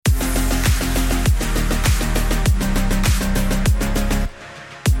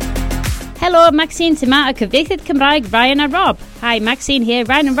Helo, Maxine Tima a cyfieithydd Cymraeg Ryan a Rob. Hi, Maxine here,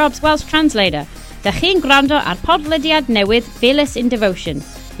 Ryan and Rob's Welsh translator. Da chi'n gwrando ar podlediad newydd Fearless in Devotion.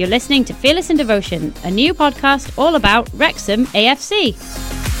 You're listening to Fearless in Devotion, a new podcast all about Wrexham AFC.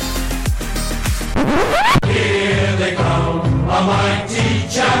 Here they come, our mighty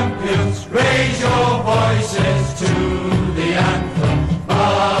champions. Raise your voices to the anthem.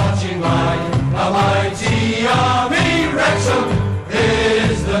 Marching line, a mighty army. Wrexham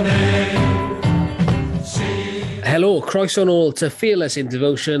is the name. Hello, croeso nôl to Fearless in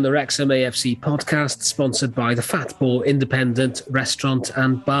Devotion, the Wrexham AFC podcast, sponsored by the Fat Boar Independent Restaurant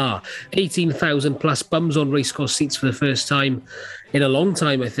and Bar. 18,000 plus bums on racecourse seats for the first time in a long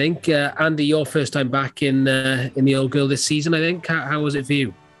time, I think. Andy, your first time back in the Old Girl this season, I think. How was it for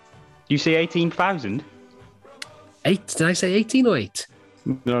you? You say 18,000? 8? Did I say 18 or 8?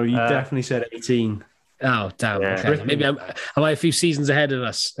 No, you definitely said 18. Oh, damn. Yeah. Okay. Maybe am I a few seasons ahead of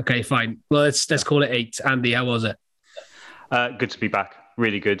us? Okay, fine. Well, let's call it 8. Andy, how was it? Good to be back.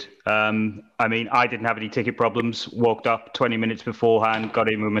 Really good. I mean, I didn't have any ticket problems. Walked up 20 minutes beforehand, got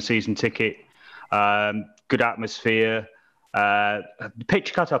in with my season ticket. Good atmosphere. The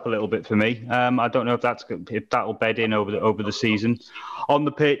pitch cut up a little bit for me. I don't know if that'll bed in over the season. On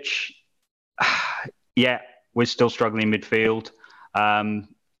the pitch, yeah, we're still struggling midfield.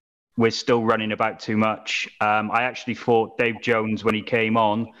 We're still running about too much. I actually thought Dave Jones, when he came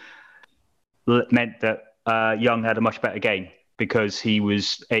on, meant that Young had a much better game because he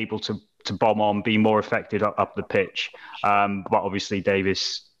was able to bomb on, be more effective up the pitch. But obviously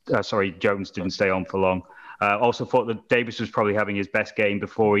Jones didn't stay on for long. Also thought that Davis was probably having his best game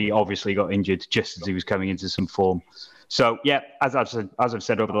before he obviously got injured just as he was coming into some form. So, yeah, as I've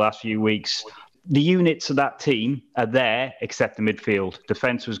said over the last few weeks, the units of that team are there except the midfield.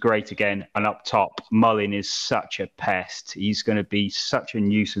 Defence was great again, and up top, Mullin is such a pest. He's going to be such a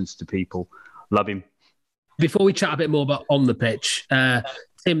nuisance to people. Love him. Before we chat a bit more about on the pitch,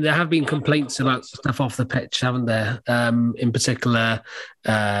 Tim, there have been complaints about stuff off the pitch, haven't there? In particular,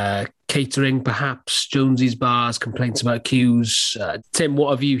 catering, perhaps, Jonesy's bars, complaints about queues. Tim,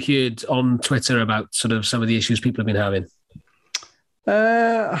 what have you heard on Twitter about sort of some of the issues people have been having?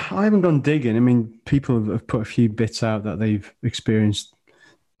 I haven't gone digging. I mean, people have put a few bits out that they've experienced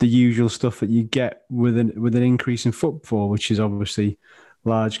the usual stuff that you get with an increase in footfall, which is obviously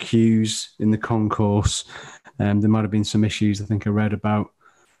large queues in the concourse. There might have been some issues, I think I read about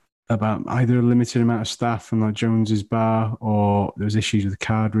either a limited amount of staff from like Jones's bar, or there was issues with the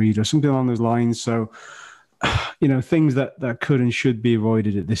card reader, something along those lines. So, you know, things that could and should be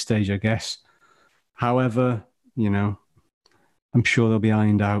avoided at this stage, I guess. However, you know, I'm sure they'll be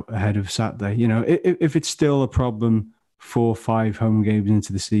ironed out ahead of Saturday. You know, if it's still a problem 4 or 5 home games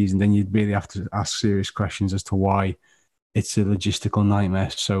into the season, then you'd really have to ask serious questions as to why it's a logistical nightmare.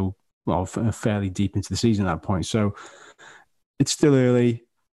 So, well, fairly deep into the season at that point. So it's still early.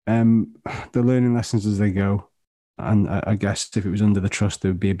 They're learning lessons as they go. And I guess if it was under the trust,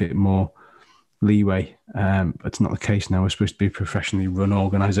 there would be a bit more leeway. But it's not the case now. We're supposed to be a professionally run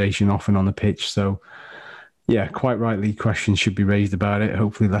organisation off and on the pitch. So, yeah, quite rightly, questions should be raised about it.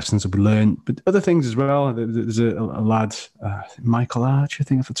 Hopefully lessons will be learned. But other things as well. There's a lad, Michael Arch, I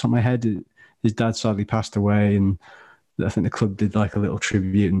think off the top of my head. His dad sadly passed away, and I think the club did like a little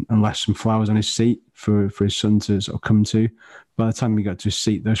tribute and left some flowers on his seat for his son to sort of come to. By the time he got to his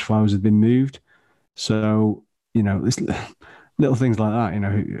seat, those flowers had been moved. So, you know, there's little things like that. You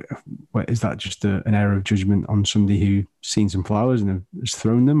know, is that just an error of judgment on somebody who's seen some flowers and has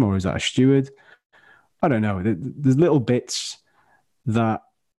thrown them, or is that a steward? I don't know. There's little bits that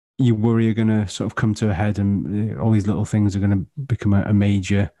you worry are going to sort of come to a head, and all these little things are going to become a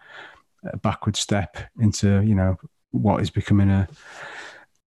major backward step into, you know, what is becoming a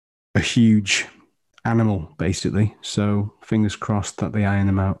huge animal, basically. So fingers crossed that they iron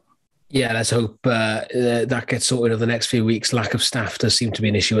them out. Yeah, let's hope that gets sorted over the next few weeks. Lack of staff does seem to be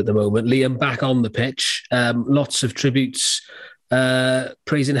an issue at the moment. Liam, back on the pitch. Lots of tributes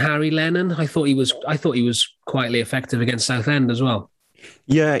praising Harry Lennon. I thought he was quietly effective against Southend as well.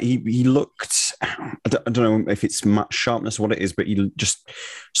 Yeah, he looked, I don't know if it's match sharpness or what it is, but he just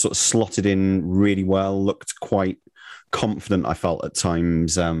sort of slotted in really well, looked quite confident, I felt at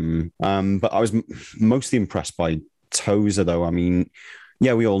times. But I was mostly impressed by Tozer, though. I mean,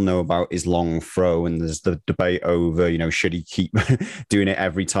 yeah, we all know about his long throw, and there's the debate over, you know, should he keep doing it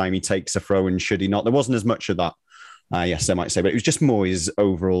every time he takes a throw and should he not? There wasn't as much of that, yes, I might say, but it was just more his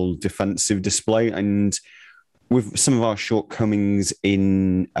overall defensive display. And with some of our shortcomings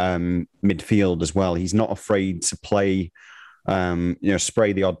in midfield as well, he's not afraid to play,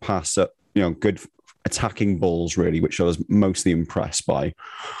 spray the odd pass at, good attacking balls, really, which I was mostly impressed by.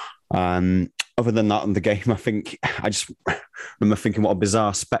 Other than that, in the game, I just remember thinking what a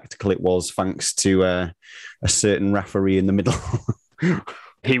bizarre spectacle it was, thanks to a certain referee in the middle.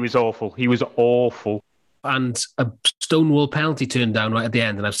 He was awful. He was awful. And a Stonewall penalty turned down right at the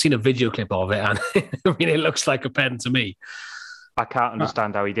end, and I've seen a video clip of it, and I mean, it looks like a pen to me. I can't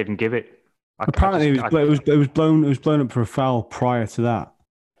understand how he didn't give it. Apparently, it was blown up for a foul prior to that,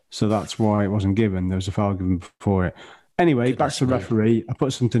 so that's why it wasn't given. There was a foul given before it. Anyway, back to the referee. I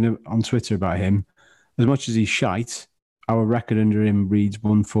put something on Twitter about him. As much as he's shite, our record under him reads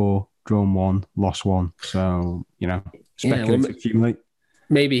 1-4, drawn 1, lost 1. So, speculate, accumulate.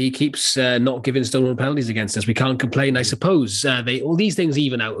 Maybe he keeps not giving Stonewall penalties against us. We can't complain, I suppose. All these things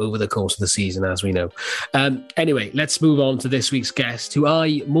even out over the course of the season, as we know. Anyway, let's move on to this week's guest, who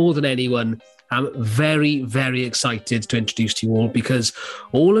I, more than anyone, am very, very excited to introduce to you all, because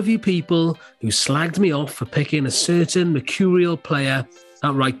all of you people who slagged me off for picking a certain mercurial player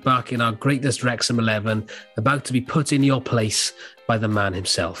at right back in our greatest Wrexham 11 about to be put in your place by the man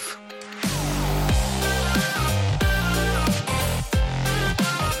himself.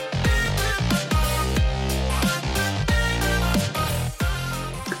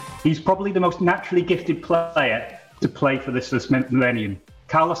 He's probably the most naturally gifted player to play for this millennium.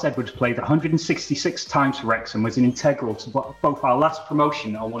 Carlos Edwards played 166 times for Wrexham, was integral to both our last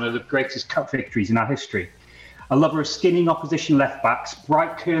promotion and one of the greatest cup victories in our history. A lover of skinning opposition left-backs,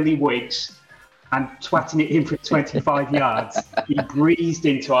 bright curly wigs, and twatting it in for 25 yards, he breezed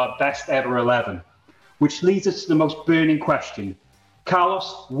into our best ever 11. Which leads us to the most burning question.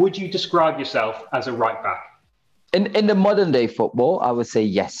 Carlos, would you describe yourself as a right-back? In the modern day football, I would say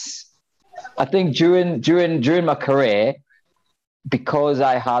yes. I think during my career, because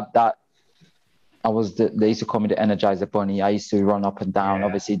I had that, they used to call me the Energizer Bunny. I used to run up and down.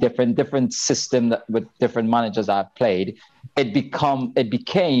 Obviously, different system with different managers I've played. It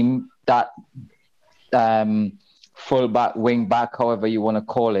became that fullback, wing back, however you want to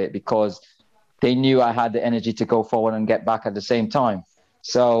call it, because they knew I had the energy to go forward and get back at the same time.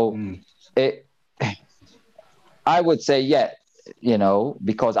 So I would say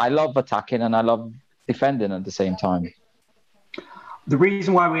because I love attacking and I love defending at the same time. The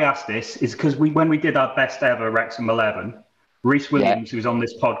reason why we asked this is because when we did our best ever Wrexham 11, Rhys Williams, who's on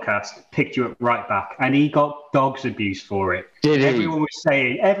this podcast, picked you at right back, and he got dog's abuse for it. Everyone was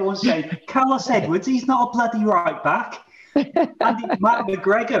saying, Carlos Edwards, he's not a bloody right back. And Matt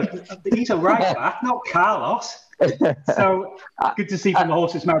McGregor, he's a right back, not Carlos. So good to see from the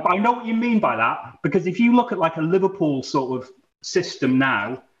horse's mouth. But I know what you mean by that, because if you look at like a Liverpool sort of system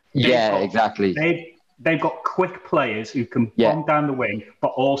now, exactly. They've got quick players who can bomb down the wing, but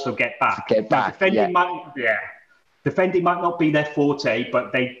also get back. Defending might not be their forte,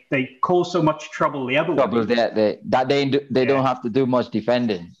 but they cause so much trouble the other way. They don't have to do much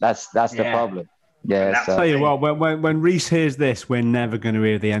defending. That's the problem. Yeah. So. I'll tell you what, when Rhys hears this, we're never going to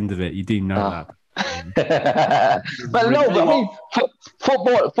hear the end of it. You do know that.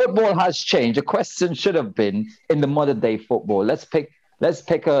 Football has changed. The question should have been in the modern day football. Let's pick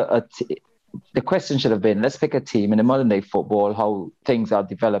the question should have been, let's pick a team in the modern day football, how things are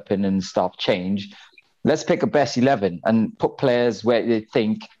developing and stuff change. Let's pick a best 11 and put players where they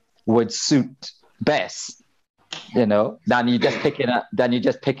think would suit best, than you just picking a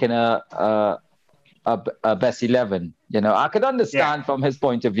best 11. I could understand from his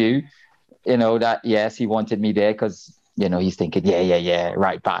point of view, that yes, he wanted me there because, he's thinking,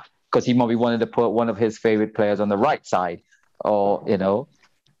 right back. Because he maybe wanted to put one of his favorite players on the right side or,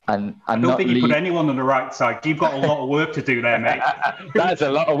 And I don't think you put anyone on the right side. You've got a lot of work to do there, mate. That's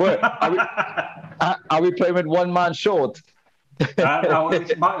a lot of work. Are we playing with one man short? He's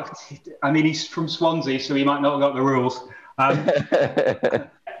from Swansea, so he might not have got the rules.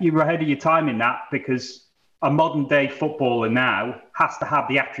 You were ahead of your time in that, because a modern day footballer now has to have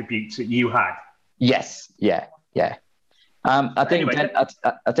the attributes that you had. Yes, yeah. I think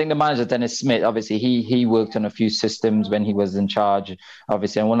the manager, Dennis Smith, obviously he worked on a few systems when he was in charge,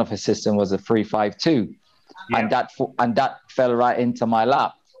 obviously, and one of his systems was a 3-5-2, and that fell right into my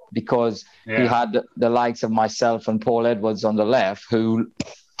lap, because he had the likes of myself and Paul Edwards on the left,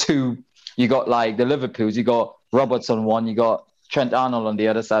 you got like the Liverpools, you got Roberts on one, you got Trent Arnold on the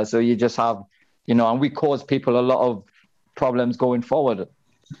other side, so you just have, and we caused people a lot of problems going forward.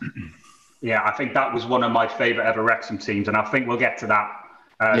 Yeah, I think that was one of my favourite ever Wrexham teams, and I think we'll get to that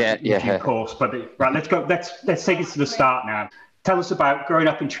in due course. But right, let's go. Let's take it to the start now. Tell us about growing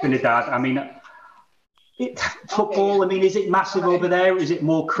up in Trinidad. I mean, football, I mean, is it massive over there? Is it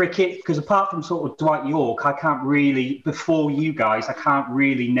more cricket? Because apart from sort of Dwight York, I can't really, before you guys, I can't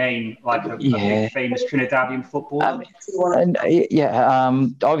really name like a big famous Trinidadian footballer.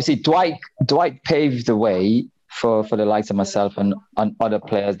 Obviously Dwight paved the way for the likes of myself and other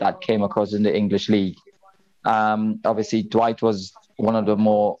players that came across in the English league. Obviously Dwight was one of the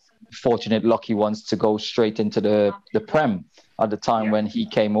more fortunate, lucky ones to go straight into the Prem at the time when he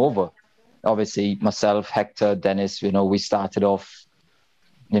came over. Obviously, myself, Hector, Dennis, we started off,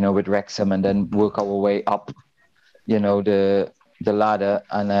 with Wrexham and then work our way up, the ladder,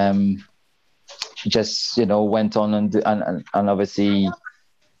 and just, went on and obviously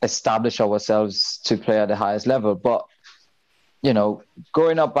establish ourselves to play at the highest level. But,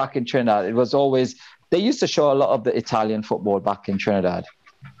 growing up back in Trinidad, it was always, they used to show a lot of the Italian football back in Trinidad.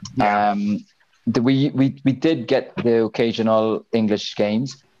 Yeah. We did get the occasional English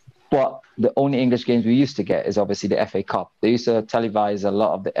games, but the only English games we used to get is obviously the FA Cup. They used to televise a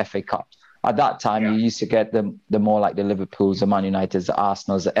lot of the FA Cup. At that time, you used to get the more like the Liverpools, the Man Uniteds, the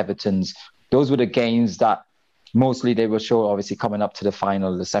Arsenals, the Evertons. Those were the games that mostly they will show, obviously, coming up to the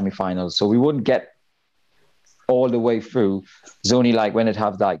final, the semi-finals. So we wouldn't get all the way through. It's only like when it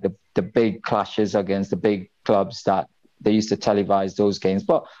have like the big clashes against the big clubs that they used to televise those games.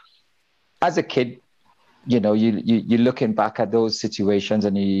 But as a kid, you're looking back at those situations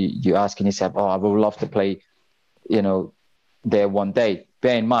and you're asking yourself, I would love to play, there one day.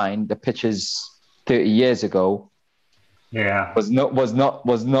 Bear in mind, the pitches 30 years ago was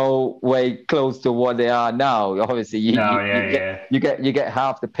no way close to what they are now. Obviously, you get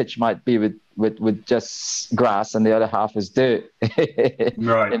half the pitch might be with just grass and the other half is dirt.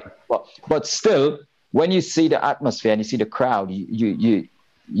 Right. But still, when you see the atmosphere and you see the crowd,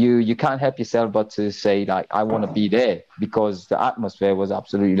 you can't help yourself but to say, like, I want to be there, because the atmosphere was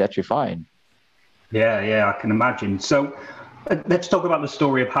absolutely electrifying. Yeah, I can imagine. So let's talk about the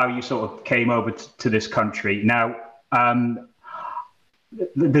story of how you sort of came over to this country. Now,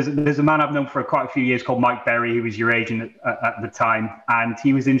 there's a man I've known for quite a few years called Mike Berry, who was your agent at the time, and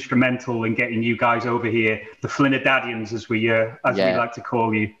he was instrumental in getting you guys over here, the Flinidadians, as we like to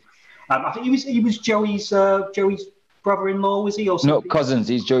call you. I think he was Joey's brother-in-law, was he? Or something? No, cousins.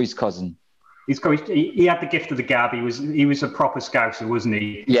 He's Joey's cousin. He had the gift of the gab. He was a proper scouser, wasn't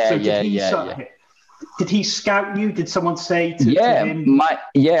he? Did he scout you? Did someone say to him?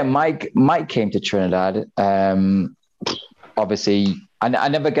 Mike came to Trinidad. Obviously, I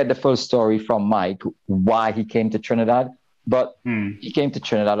never get the full story from Mike why he came to Trinidad, but he came to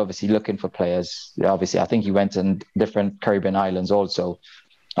Trinidad obviously looking for players. Obviously, I think he went in different Caribbean islands also.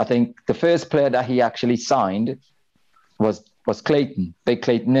 I think the first player that he actually signed was Clayton, big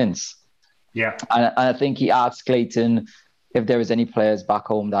Clayton Ince. Yeah. And I think he asked Clayton if there was any players back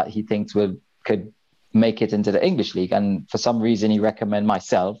home that he thinks could make it into the English league. And for some reason, he recommended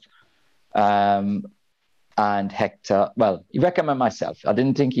myself and Hector. Well, he recommended myself. I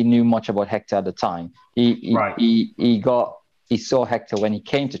didn't think he knew much about Hector at the time. He saw Hector when he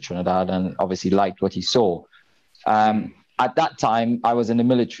came to Trinidad and obviously liked what he saw. At that time, I was in the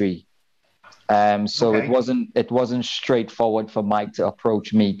military. It wasn't straightforward for Mike to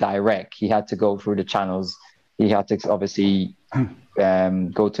approach me direct. He had to go through the channels. He had to obviously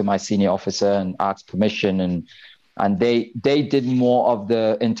go to my senior officer and ask permission, and they did more of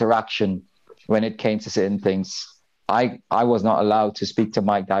the interaction when it came to certain things. I was not allowed to speak to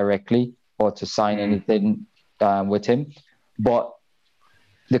Mike directly or to sign anything with him, but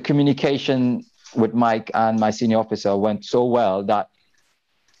the communication with Mike and my senior officer went so well that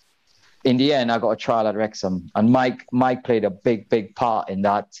in the end, I got a trial at Wrexham, and Mike played a big part in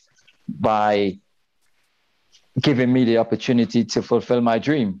that by giving me the opportunity to fulfill my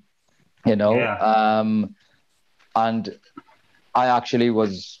dream, and I actually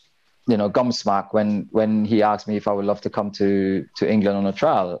was, gumsmack when he asked me if I would love to come to England on a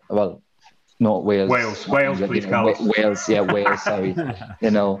trial. Well, not Wales. Wales, please, Carlos. Wales, sorry.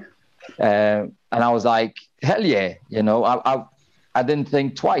 And I was like, hell yeah, I didn't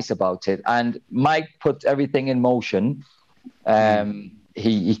think twice about it. And Mike put everything in motion.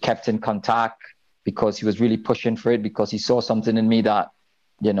 He kept in contact because he was really pushing for it, because he saw something in me that,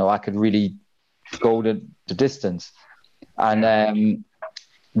 I could really go the distance. And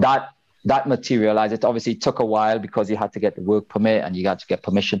that materialized. It obviously took a while because you had to get the work permit and you had to get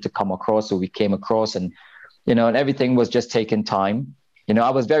permission to come across. So we came across and everything was just taking time. I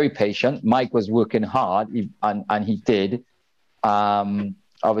was very patient. Mike was working hard and he did.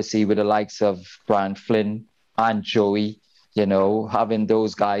 Obviously with the likes of Brian Flynn and Joey, having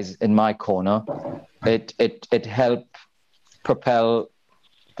those guys in my corner, it helped propel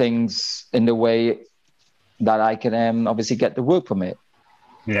things in the way that I can obviously get the work from it.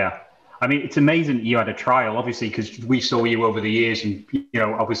 Yeah. I mean, it's amazing that you had a trial, obviously, because we saw you over the years and,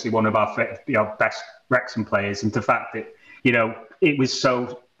 obviously one of our best Wrexham players. And the fact that, it was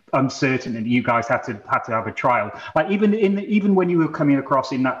so uncertain and you guys had to have a trial. Like even when you were coming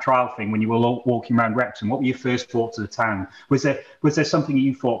across in that trial thing, when you were walking around Wrexham, what were your first thoughts of the town? Was there something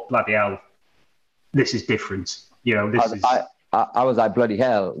you thought, bloody hell, this is different? I was like, bloody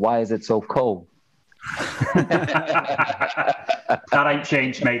hell, why is it so cold? That ain't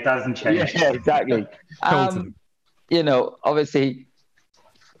changed, mate. That hasn't changed. Yeah, exactly. Obviously,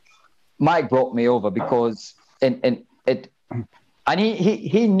 Mike brought me over because he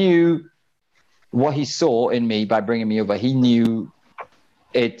knew what he saw in me by bringing me over. He knew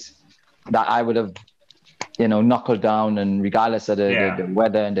that I would have, knuckled down, and regardless of the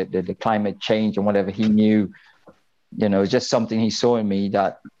weather and the climate change and whatever, he knew. It's just something he saw in me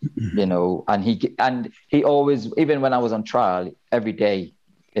that, and he always, even when I was on trial, every day,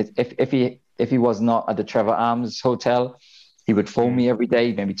 if he was not at the Trevor Arms Hotel, he would phone me every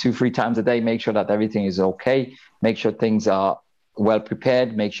day, maybe 2-3 times a day, make sure that everything is okay, make sure things are well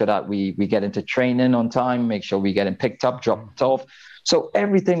prepared, make sure that we get into training on time, make sure we get him picked up, dropped off. So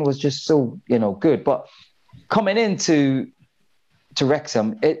everything was just so, good. But coming into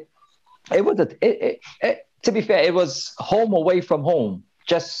Wrexham, to be fair, it was home away from home,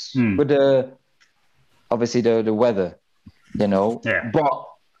 just with obviously the weather, Yeah. But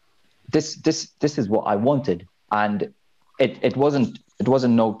this is what I wanted, and it wasn't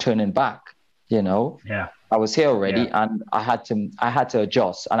no turning back, Yeah. I was here already, and I had to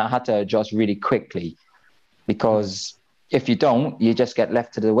adjust, and I had to adjust really quickly, because if you don't, you just get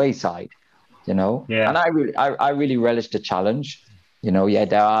left to the wayside, Yeah. And I really relished the challenge.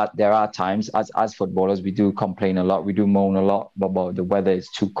 There are times as footballers we do complain a lot, we do moan a lot about the weather is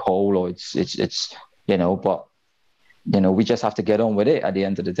too cold, or it's but we just have to get on with it at the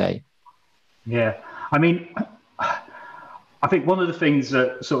end of the day. Yeah, I mean, I think one of the things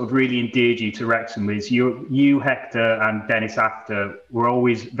that sort of really endeared you to Wrexham is you, Hector, and Dennis After were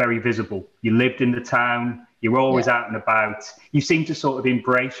always very visible. You lived in the town, you were always out and about. You seemed to sort of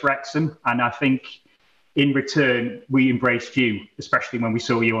embrace Wrexham, and I think in return, we embraced you, especially when we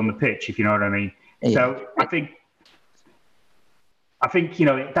saw you on the pitch, if you know what I mean. Yeah. So I think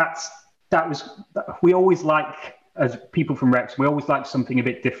that was, we always like, as people from Wrexham, we always like something a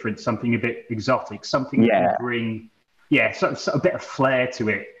bit different, something a bit exotic, something that can bring, so a bit of flair to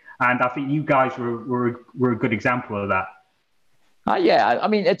it. And I think you guys were a good example of that. I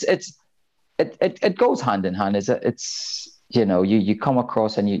mean, it goes hand in hand. It's you come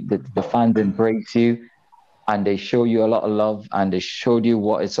across and the fans embrace you, and they show you a lot of love, and they showed you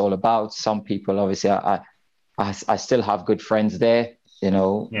what it's all about. Some people, obviously, I still have good friends there.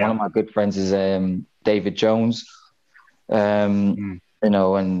 One of my good friends is David Jones, and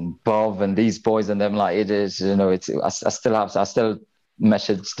Bob and these boys and them. Like, it is, I still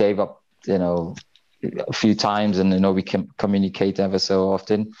message Dave up, a few times, and we can communicate ever so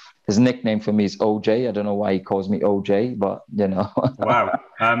often. His nickname for me is OJ. I don't know why he calls me OJ, but Wow.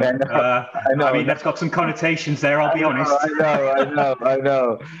 I mean, that's got some connotations there. I'll be honest. I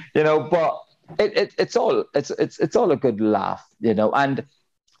know. But it's all a good laugh, And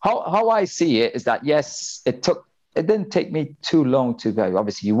how I see it is that, yes, it didn't take me too long to go.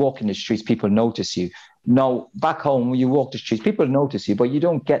 Obviously, you walk in the streets, people notice you. Now, back home, when you walk the streets, people notice you, but you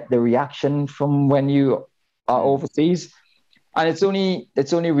don't get the reaction from when you are overseas. And it's only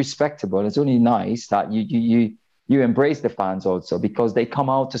respectable. It's only nice that you embrace the fans also, because they come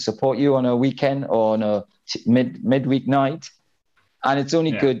out to support you on a weekend or on a midweek night, and it's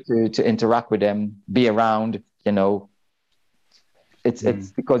only good to interact with them, be around.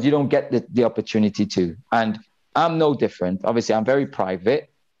 It's because you don't get the opportunity to. And I'm no different. Obviously, I'm very private,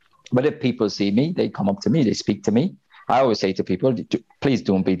 but if people see me, they come up to me, they speak to me. I always say to people, please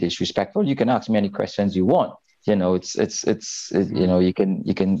don't be disrespectful. You can ask me any questions you want. You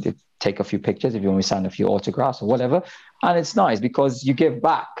can take a few pictures if you want to sign a few autographs or whatever. And it's nice because you give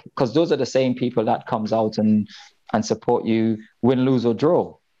back, because those are the same people that comes out and support you, win, lose or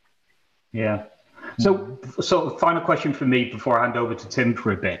draw. Yeah. So final question for me before I hand over to Tim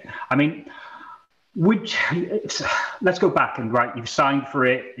for a bit. I mean, let's go back and you've signed for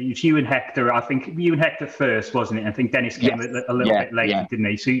it. It's you and Hector. I think you and Hector first, wasn't it? I think Dennis came a little bit later, didn't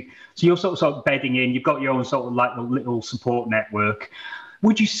he? So you're sort of bedding in. You've got your own sort of like a little support network.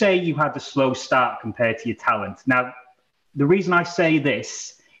 Would you say you had a slow start compared to your talent? Now, the reason I say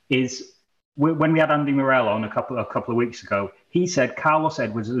this is when we had Andy Morel on a couple of weeks ago, he said Carlos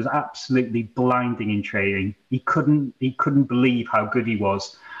Edwards was absolutely blinding in training. He couldn't believe how good he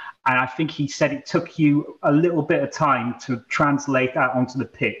was. And I think he said it took you a little bit of time to translate that onto the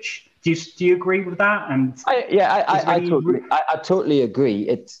pitch. Do you agree with that? And I totally agree.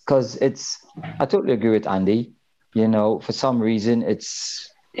 I totally agree with Andy. You know, for some reason,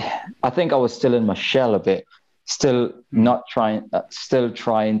 I think I was still in my shell a bit, still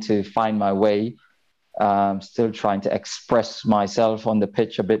trying to find my way, still trying to express myself on the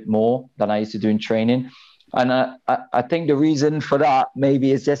pitch a bit more than I used to do in training. And I think the reason for that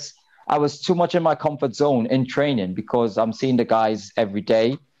maybe is just I was too much in my comfort zone in training because I'm seeing the guys every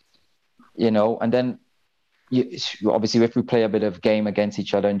day, you know, and then obviously if we play a bit of game against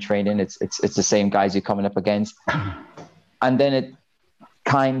each other in training, it's the same guys you're coming up against. And then it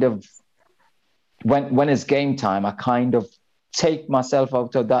kind of, when it's game time, I kind of take myself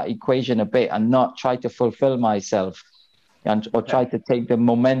out of that equation a bit and not try to fulfill myself or try to take the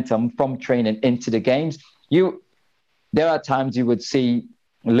momentum from training into the games. There are times you would see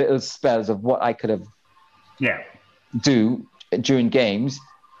little spells of what I could have do during games,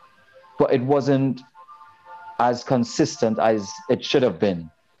 but it wasn't as consistent as it should have been.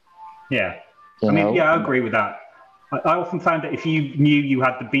 Yeah. I agree with that. I often found that if you knew you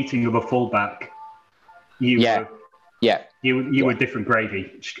had the beating of a fullback, you were different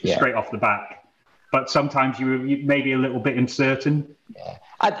gravy straight off the back. But sometimes you were maybe a little bit uncertain. Yeah.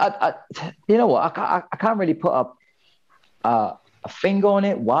 I you know what? I can't really put up a finger on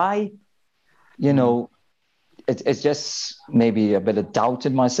it. Why? You know, it's just maybe a bit of doubt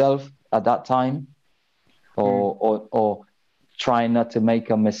in myself at that time, or trying not to make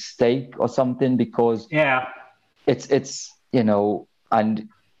a mistake or something because it's you know, and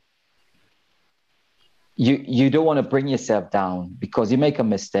you don't want to bring yourself down because you make a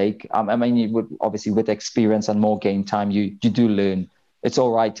mistake. I mean, you would obviously with experience and more game time, you do learn. It's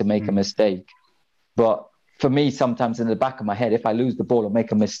all right to make a mistake, but for me, sometimes in the back of my head, if I lose the ball or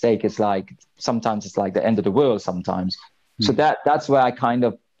make a mistake, sometimes it's like the end of the world sometimes. So that's where I kind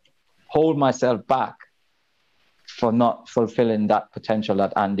of hold myself back for not fulfilling that potential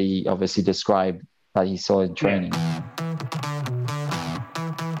that Andy obviously described that he saw in training.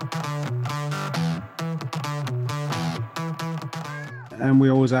 And we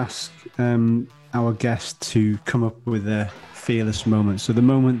always ask our guests to come up with a fearless moment. So the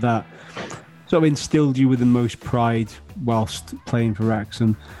moment that sort of instilled you with the most pride whilst playing for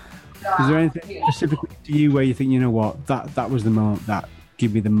Wrexham. Is there anything specifically to you where you think, you know what, that was the moment that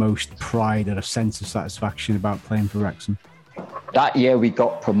gave me the most pride and a sense of satisfaction about playing for Wrexham? That year we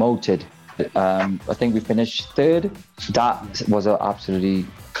got promoted. I think we finished third. That was an absolutely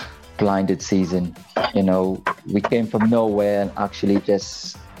blinded season. You know, we came from nowhere and actually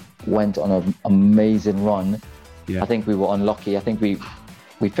just went on an amazing run. Yeah. I think we were unlucky. I think we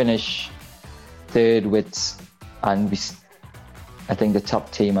finished third I think the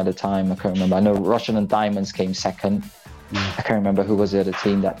top team at the time, I can't remember. I know Russian and Diamonds came second. I can't remember who was the other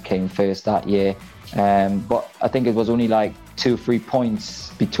team that came first that year. But I think it was only like 2-3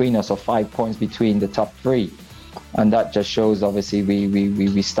 points between us, or 5 points between the top three. And that just shows, obviously,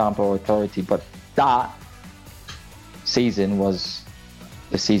 we stamp our authority. But that season was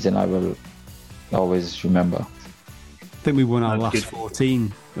the season I will always remember. I think we won our last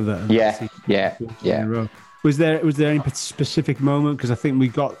 14 of that. Yeah. In a row. Was there any specific moment? Because I think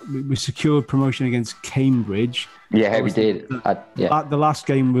we secured promotion against Cambridge. Yeah, we did. The last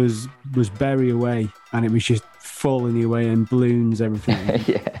game was Bury away, and it was just falling away and balloons, everything.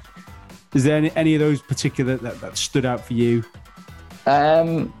 Yeah. Is there any of those particular that stood out for you?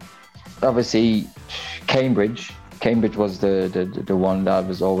 Obviously, Cambridge. Cambridge was the one that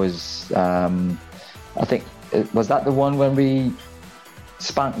was always. I think was that the one when we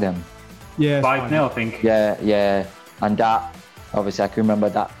spanked them. Yeah, 5-0, I think. Yeah, and that obviously I can remember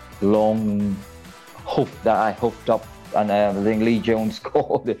that long hoof that I hoofed up, and I think Lee Jones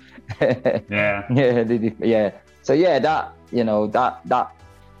scored. Yeah. So yeah, that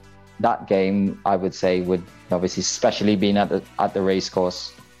game I would say would obviously, especially being at the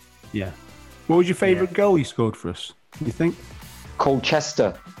racecourse. Yeah. What was your favourite goal you scored for us? Do you think?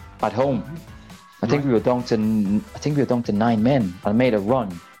 Colchester at home. I think we were down to 9 men. I made a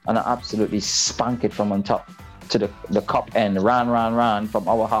run. And I absolutely spanked it from on top to the cup end, ran from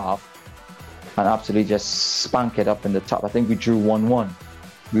our half, and absolutely just spanked it up in the top. I think we drew 1-1.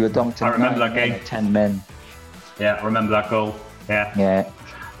 We were down to 10 men. Yeah, I remember that goal. Yeah.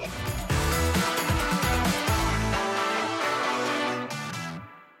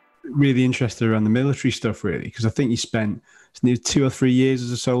 Really interested around the military stuff, really, because I think you spent 2 or 3 years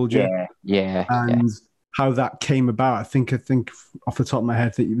as a soldier. Yeah. And how that came about. I think off the top of my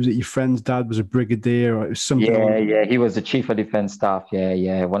head that was it your friend's dad was a brigadier or it was something. Yeah. He was the chief of defense staff.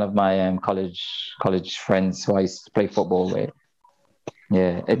 Yeah. One of my college friends who I used to play football with.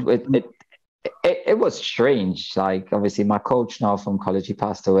 Yeah, it was strange. Like, obviously, my coach now from college, he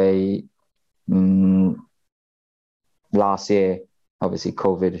passed away last year. Obviously,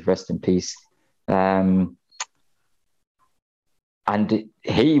 COVID, rest in peace. And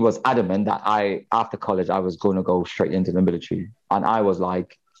he was adamant that after college, I was going to go straight into the military. And I was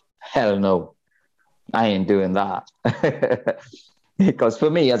like, hell no, I ain't doing that. Because for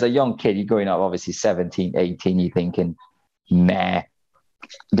me, as a young kid, you're growing up, obviously 17, 18, you're thinking, nah,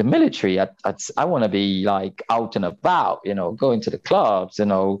 the military, I want to be like out and about, going to the clubs, have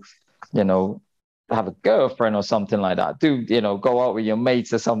a girlfriend or something like that. Go out with your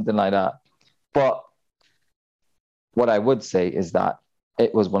mates or something like that. But what I would say is that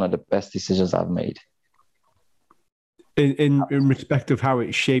it was one of the best decisions I've made. In respect of how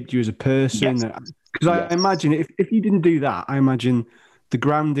it shaped you as a person? Because I imagine if you didn't do that, I imagine the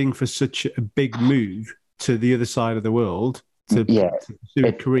grounding for such a big move to the other side of the world to pursue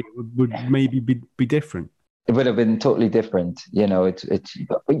a career would maybe be different. It would have been totally different, but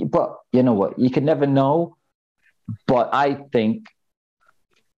you know what? You can never know. But I think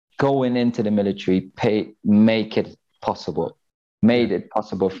going into the military made it possible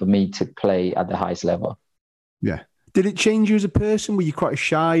for me to play at the highest level. Yeah. Did it change you as a person? Were you quite a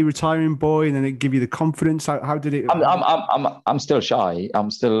shy, retiring boy, and then it give you the confidence? How did it? I'm still shy.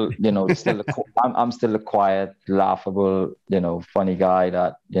 I'm still, I'm still a quiet, laughable, funny guy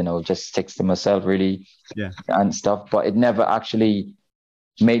that just sticks to myself really, and stuff. But it never actually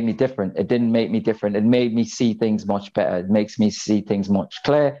made me different. It didn't make me different. It made me see things much better. It makes me see things much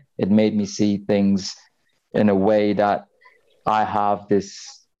clearer. It made me see things in a way that I have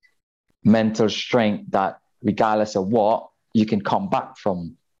this mental strength that, regardless of what, you can come back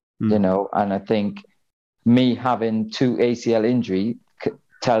from, and I think me having 2 ACL injury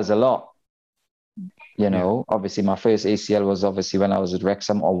tells a lot, Obviously my first ACL was obviously when I was at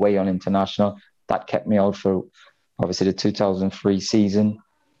Wrexham away on international. That kept me out for obviously the 2003 season.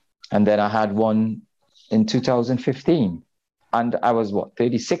 And then I had one in 2015 and I was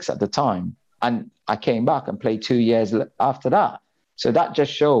 36 at the time. And I came back and played 2 years after that. So that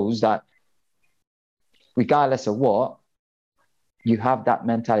just shows that regardless of what, you have that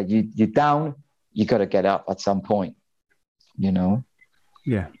mentality. You're down, you got to get up at some point,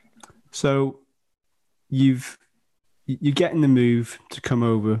 Yeah. So you're getting the move to come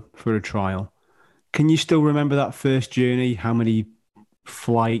over for a trial. Can you still remember that first journey? How many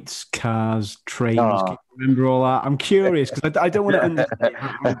flights, cars, trains? Can you remember all that? I'm curious because I don't want to understand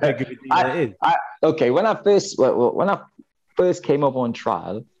how big of a deal it is. Okay, when I first came up on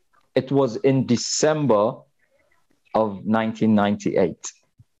trial, it was in December of 1998.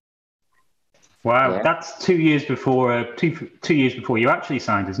 Wow, that's 2 years before 2 years before you actually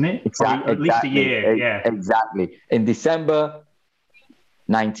signed, isn't it? Exactly. At least a year, yeah. Exactly. In December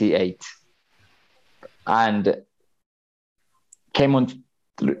 98. And came on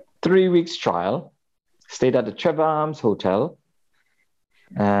 3 weeks trial, stayed at the Trevor Arms Hotel.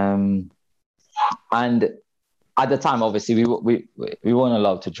 And at the time, obviously, we weren't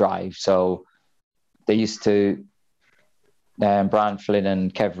allowed to drive. So they used to, Brian Flynn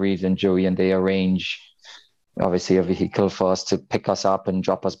and Kev Reeves and Joey, and they arrange, obviously, a vehicle for us to pick us up and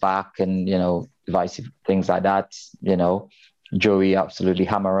drop us back and, things like that. Joey absolutely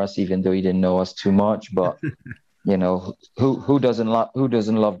hammer us, even though he didn't know us too much. But, who doesn't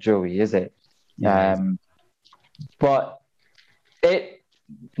love Joey, is it? Yeah. But it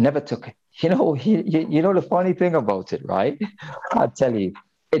never took... You know the funny thing about it, right? I'll tell you,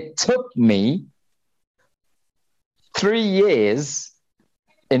 it took me 3 years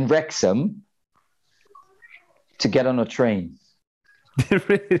in Wrexham to get on a train.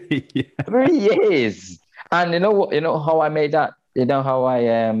 Really? Yeah. 3 years. And you know what? You know how I made that? You know how I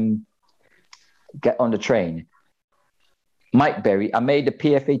get on the train? Mike Berry, I made the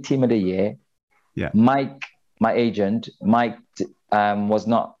PFA Team of the Year. Yeah. Mike, my agent, was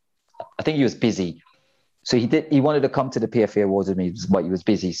not... I think he was busy. So he wanted to come to the PFA Awards with me, but he was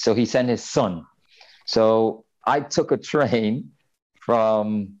busy. So he sent his son. So I took a train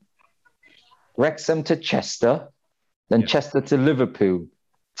from Wrexham to Chester, then Chester to Liverpool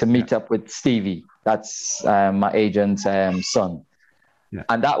to meet up with Stevie. That's my agent's son. Yeah.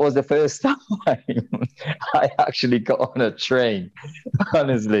 And that was the first time I actually got on a train.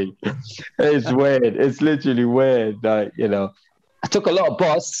 Honestly, it's weird. It's literally weird. I took a lot of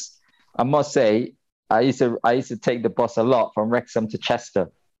bus. I must say, I used to take the bus a lot from Wrexham to Chester,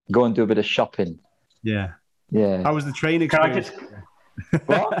 go and do a bit of shopping. Yeah. Yeah. How was the train Can I experience? just...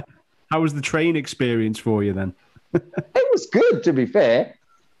 What? How was the train experience for you then? It was good, to be fair.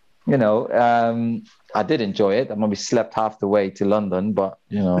 You know, I did enjoy it. I maybe slept half the way to London, but,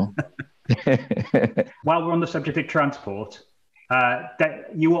 you know. While we're on the subject of transport,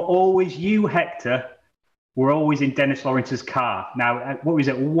 you, Hector, were always in Dennis Lawrence's car. Now, what was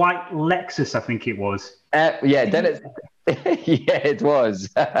it? White Lexus, I think it was. Yeah, Dennis. Yeah, it was.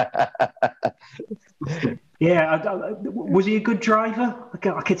 Yeah, was he a good driver?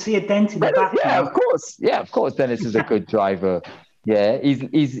 I could see a dent in the back. Yeah, of course. Yeah, of course. Dennis is a good driver. Yeah,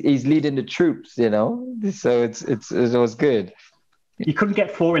 he's leading the troops, you know. So it was good. You couldn't get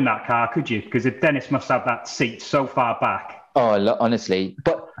four in that car, could you? Because Dennis must have that seat so far back. Oh, honestly.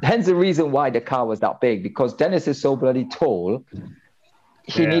 But hence the reason why the car was that big, because Dennis is so bloody tall.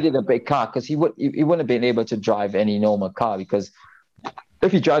 He needed a big car because he wouldn't have been able to drive any normal car, because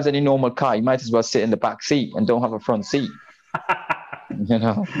if he drives any normal car, he might as well sit in the back seat and don't have a front seat. You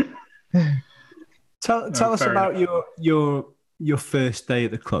know. Tell us about your first day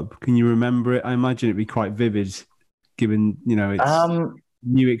at the club. Can you remember it? I imagine it'd be quite vivid, given it's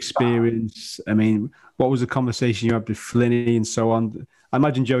new experience. I mean, what was the conversation you had with Flinny and so on? I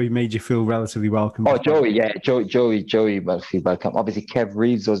imagine Joey made you feel relatively welcome. Oh, Joey, yeah, Joey, welcome. Obviously, Kev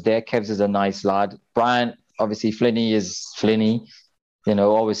Reeves was there. Kev's is a nice lad. Brian, obviously, Flinny is Flinny. You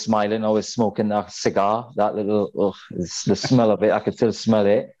know, always smiling, always smoking that cigar. That little, the smell of it, I could still smell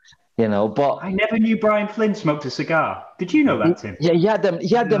it. You know, but I never knew Brian Flynn smoked a cigar. Did you know that, Tim? Yeah, he had them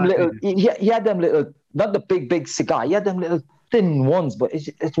little, not the big cigar. He had them little thin ones, but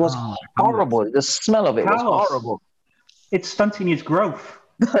it was horrible. The smell of it was horrible. It's stunting his growth.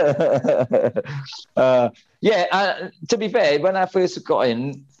 To be fair, when I first got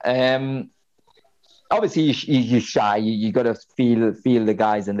in, obviously you're shy. You got to feel the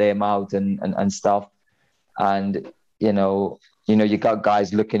guys in their mouth and stuff. And, you know, you got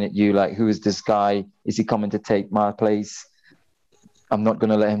guys looking at you like, who is this guy? Is he coming to take my place? I'm not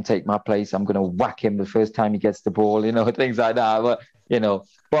going to let him take my place. I'm going to whack him the first time he gets the ball, you know, things like that.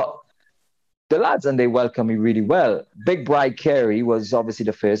 But the lads, and they welcome me really well. Big Bride Carey was obviously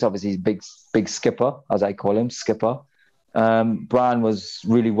the first, obviously big skipper, as I call him, skipper. Brian was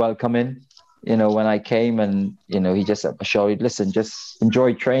really welcoming, you know, when I came, and, you know, he just assured, listen, just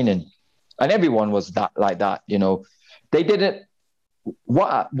enjoy training. And everyone was like that, you know. They didn't,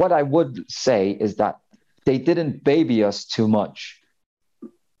 what I would say is that they didn't baby us too much,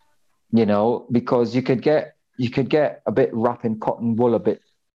 you know, because you could get a bit wrapping cotton wool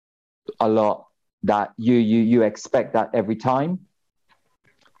a lot, that you expect that every time.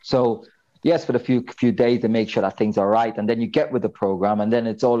 So yes, for the few days, they make sure that things are right, and then you get with the program, and then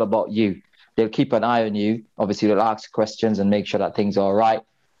it's all about you. They'll keep an eye on you. Obviously, they'll ask questions and make sure that things are all right.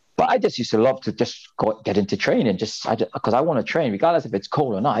 But I just used to love to just get into training, because I want to train, regardless if it's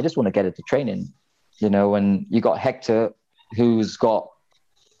cold or not. I just want to get into training, you know. And you got Hector, he was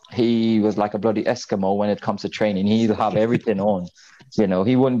like a bloody Eskimo when it comes to training. He'll have everything on, you know.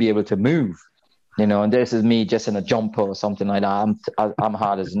 He wouldn't be able to move, you know. And this is me just in a jumper or something like that. I'm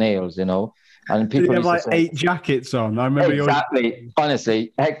hard as nails, you know. And people have like 8 jackets on. I remember exactly.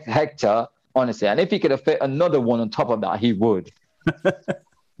 Honestly, Hector, honestly, and if he could have fit another one on top of that, he would.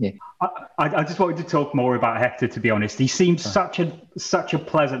 Yeah. I just wanted to talk more about Hector, to be honest. He seemed such a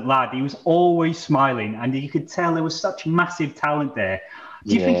pleasant lad. He was always smiling, and you could tell there was such massive talent there.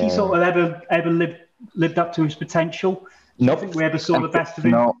 Do you think he sort of ever lived up to his potential? Do you think we ever saw the best of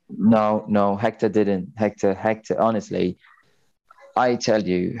him? No, Hector didn't. Hector, honestly, I tell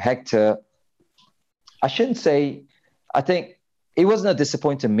you, Hector, I shouldn't say, I think it wasn't a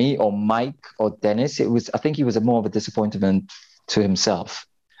disappointment to me or Mike or Dennis. I think he was more of a disappointment to himself,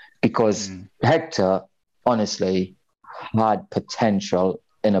 because Hector, honestly, had potential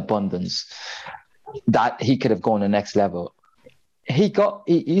in abundance that he could have gone the next level. He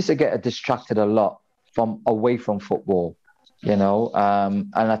used to get distracted a lot away from football, you know,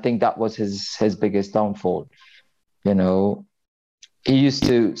 and I think that was his biggest downfall. You know, he used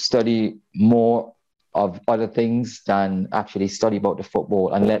to study more of other things than actually study about the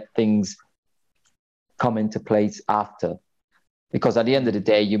football and let things come into place after. Because at the end of the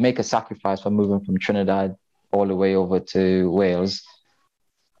day, you make a sacrifice for moving from Trinidad all the way over to Wales.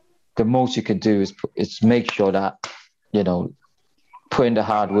 The most you can do is make sure that, you know, put in the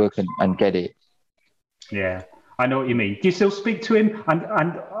hard work and get it. Yeah, I know what you mean. Do you still speak to him?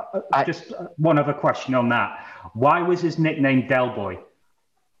 And just one other question on that. Why was his nickname Del Boy?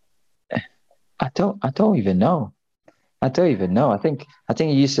 I don't even know. I think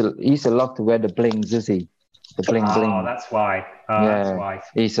he used to love to wear the bling zizzy. The bling bling. Oh, that's why. Yeah. That's why.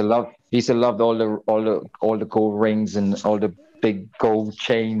 He used to love all the gold rings and all the big gold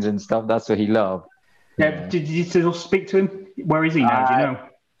chains and stuff. That's what he loved. Yeah. Did you still speak to him? Where is he now? Do you know?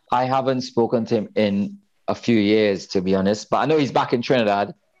 I haven't spoken to him in a few years, to be honest. But I know he's back in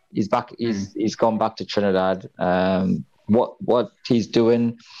Trinidad. He's back. He's gone back to Trinidad. What he's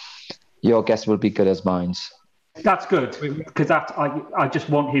doing, your guess will be good as mine. That's good, because I just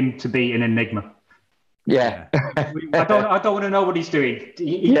want him to be an enigma. Yeah. I don't want to know what he's doing.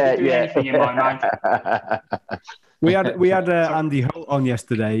 He can do anything in my mind. We had Andy Holt on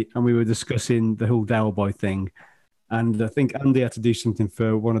yesterday, and we were discussing the whole Del Boy thing. And I think Andy had to do something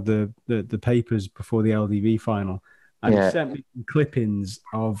for one of the papers before the LDV final. And he sent me some clippings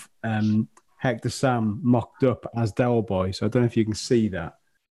of Hector Sam mocked up as Del Boy. So I don't know if you can see that.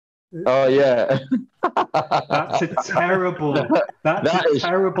 Oh, yeah. That's a terrible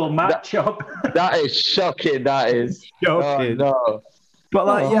matchup. That is shocking. That is shocking. Oh, no. But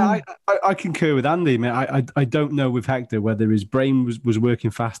I concur with Andy, man. I don't know with Hector whether his brain was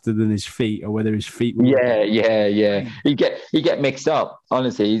working faster than his feet, or whether his feet were. Yeah. He get mixed up.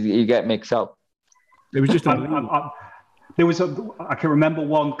 Honestly, you get mixed up. It was just. I can remember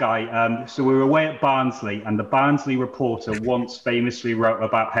one guy. So we were away at Barnsley, and the Barnsley reporter once famously wrote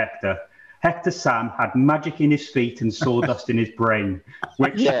about Hector. Hector Sam had magic in his feet and sawdust in his brain,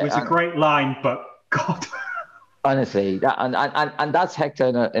 which was a great line. But God. Honestly, and that's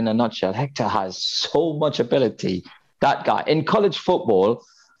Hector in a nutshell. Hector has so much ability. That guy in college football,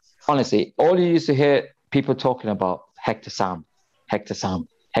 honestly, all you used to hear people talking about Hector Sam.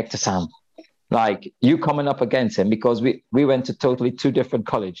 Like you coming up against him, because we went to totally two different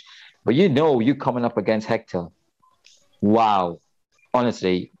college, but you coming up against Hector. Wow,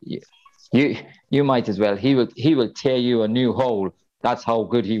 honestly, you might as well. He will tear you a new hole. That's how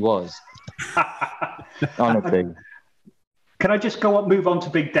good he was. Honestly. Can I just move on to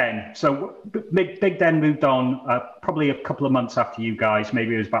Big Den? So Big Den moved on probably a couple of months after you guys.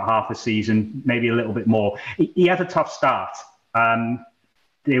 Maybe it was about half a season, maybe a little bit more. He had a tough start.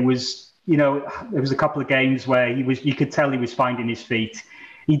 There was a couple of games where you could tell he was finding his feet.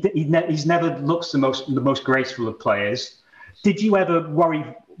 He's never looked the most graceful of players. Did you ever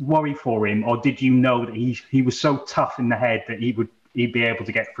worry for him, or did you know that he was so tough in the head that he'd be able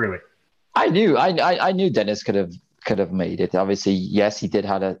to get through it? I knew Dennis could have made it. Obviously, yes, he did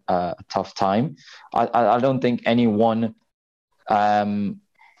have a tough time. I don't think anyone, coming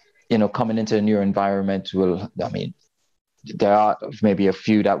into a new environment will. I mean, there are maybe a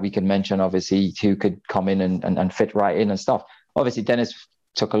few that we can mention, obviously, who could come in and fit right in and stuff. Obviously, Dennis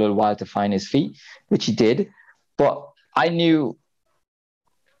took a little while to find his feet, which he did. But I knew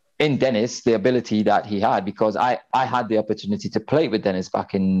in Dennis the ability that he had, because I had the opportunity to play with Dennis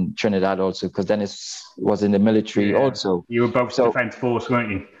back in Trinidad also, because Dennis was in the military also. You were both Defence Force,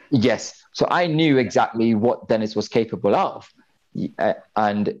 weren't you? Yes. So I knew exactly what Dennis was capable of.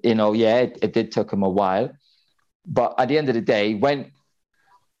 And, it did take him a while. But at the end of the day, when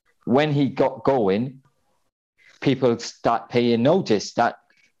he got going, people start paying notice that,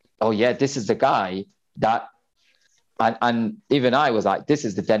 oh, yeah, this is the guy that... And even I was like, this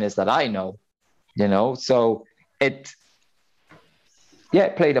is the Dennis that I know, So it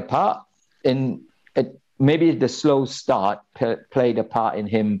played a part in it. Maybe the slow start played a part in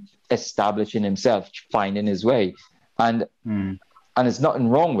him establishing himself, finding his way, and there's nothing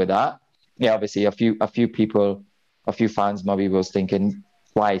wrong with that. Yeah, obviously, a few people, a few fans maybe was thinking,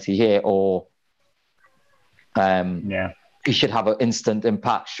 why is he here? Or he should have an instant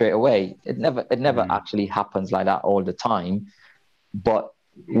impact straight away. It never actually happens like that all the time. But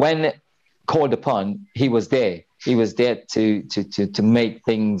when called upon, he was there. He was there to make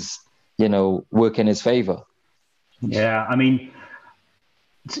things, work in his favor. Yeah, I mean,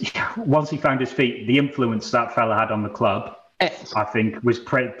 once he found his feet, the influence that fella had on the club, I think, was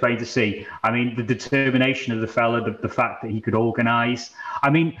plain to see. I mean, the determination of the fella, the fact that he could organise.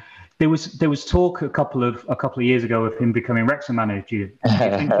 I mean, there was talk a couple of years ago of him becoming Wrexham manager. Do you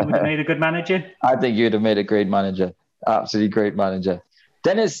think he would have made a good manager? I think he would have made a great manager. Absolutely great manager.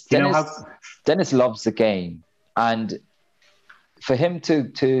 Dennis loves the game, and for him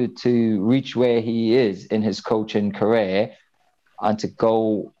to reach where he is in his coaching career and to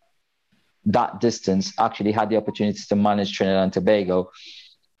go that distance, actually had the opportunity to manage Trinidad and Tobago.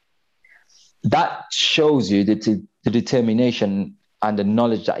 That shows you the determination and the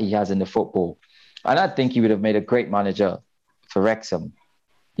knowledge that he has in the football. And I think he would have made a great manager for Wrexham.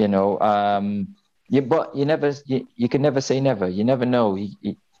 But you can never say never. You never know.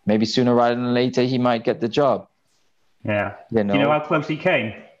 He maybe sooner rather than later, he might get the job. Yeah. Do you know how close he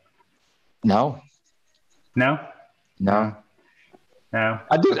came? No. No.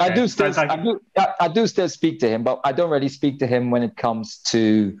 I do still speak to him, but I don't really speak to him when it comes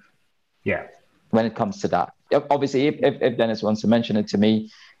to that. Obviously, if Dennis wants to mention it to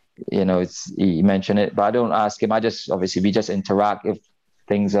me, he mentioned it, but I don't ask him. We just interact if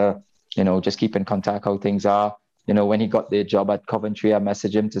things are, just keep in contact how things are. When he got the job at Coventry, I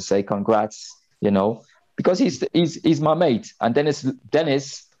messaged him to say congrats, because he's my mate. And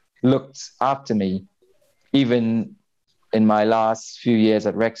Dennis looked after me, even in my last few years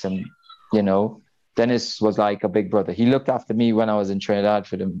at Wrexham. Dennis was like a big brother. He looked after me when I was in Trinidad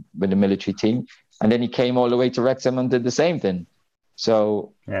with the military team. And then he came all the way to Wrexham and did the same thing.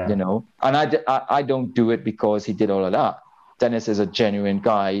 So, and I don't do it because he did all of that. Dennis is a genuine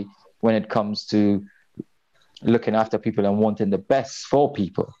guy when it comes to looking after people and wanting the best for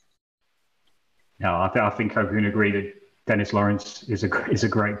people. No, I think I can agree that Dennis Lawrence is a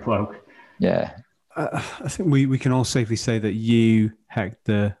great bloke. Yeah. I think we can all safely say that you,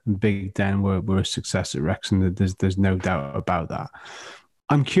 Hector, and Big Dan were a success at Wrexham. There's no doubt about that.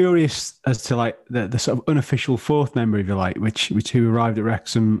 I'm curious as to like the sort of unofficial fourth member, if you like, which who arrived at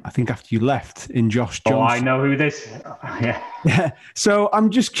Wrexham, I think after you left, in Josh Johnson. Oh, I know who this. Yeah. So I'm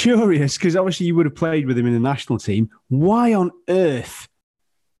just curious because obviously you would have played with him in the national team. Why on earth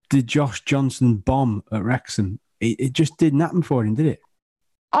did Josh Johnson bomb at Wrexham? It just didn't happen for him, did it?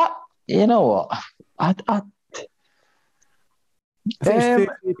 You know what? I think it's 30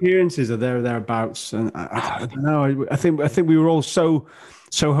 appearances or thereabouts, and I don't know. I think we were all so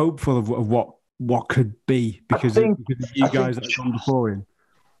hopeful of what could be because of you guys that had gone before him.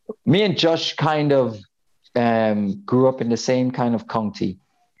 Me and Josh kind of grew up in the same kind of county,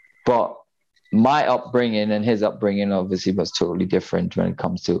 but my upbringing and his upbringing obviously was totally different when it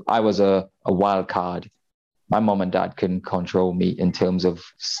comes to. I was a wild card. My mom and dad couldn't control me in terms of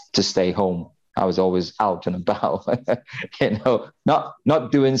to stay home. I was always out and about,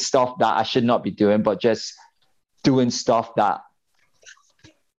 not doing stuff that I should not be doing, but just doing stuff that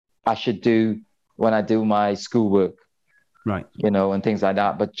I should do when I do my schoolwork, right? And things like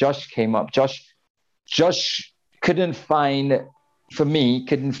that. But Josh came up. Josh couldn't find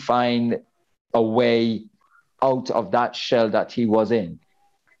a way out of that shell that he was in.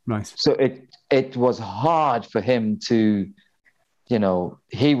 Nice. So it was hard for him to.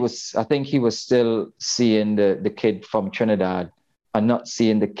 I think he was still seeing the kid from Trinidad and not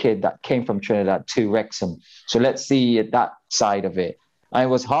seeing the kid that came from Trinidad to Wrexham. So let's see that side of it. And it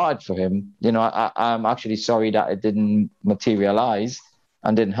was hard for him. I'm actually sorry that it didn't materialize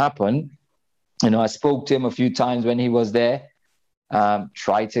and didn't happen. I spoke to him a few times when he was there,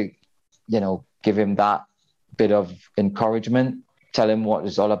 tried to, give him that bit of encouragement, tell him what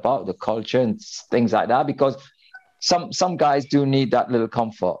it's all about, the culture and things like that, because some guys do need that little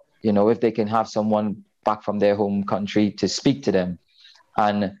comfort, if they can have someone back from their home country to speak to them.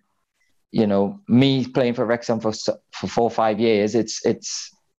 And, me playing for Wrexham for 4 or 5 years, it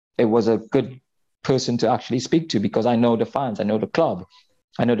was a good person to actually speak to because I know the fans, I know the club,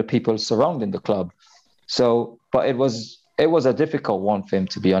 I know the people surrounding the club. So, but it was a difficult one for him,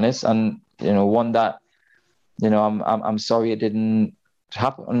 to be honest. And, one that, I'm sorry it didn't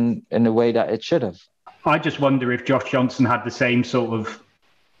happen in the way that it should have. I just wonder if Josh Johnson had the same sort of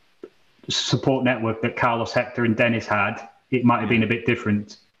support network that Carlos, Hector and Dennis had, it might have been a bit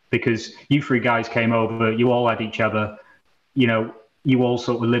different because you three guys came over, you all had each other, you all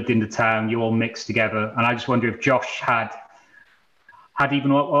sort of lived in the town, you all mixed together. And I just wonder if Josh had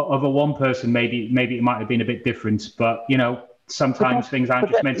even over one person, maybe it might have been a bit different, but sometimes things aren't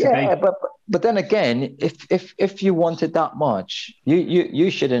just meant to be. But then again, if you wanted that much,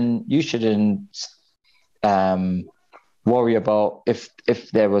 you shouldn't worry about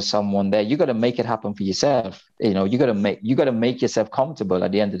if there was someone there. You got to make it happen for yourself. You got to make yourself comfortable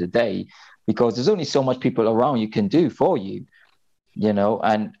at the end of the day, because there's only so much people around you can do for you,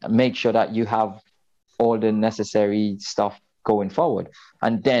 and make sure that you have all the necessary stuff going forward.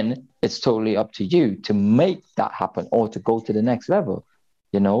 And then it's totally up to you to make that happen or to go to the next level,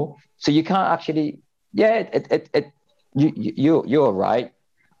 So you can't actually, you're right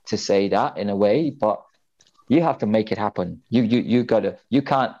to say that in a way, but you have to make it happen. You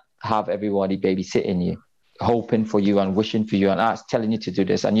can't have everybody babysitting you, hoping for you and wishing for you and telling you to do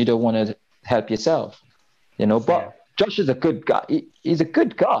this, and you don't want to help yourself, But Josh is a good guy. He's a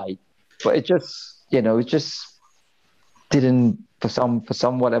good guy, but it just didn't, for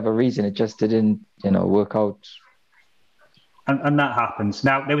some whatever reason, it just didn't, work out. And that happens.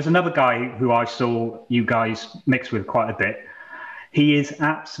 Now, there was another guy who I saw you guys mix with quite a bit. He is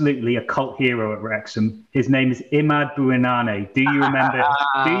absolutely a cult hero at Wrexham. His name is Imad Bouanane. Do you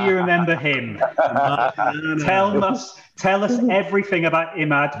remember him? Tell us everything about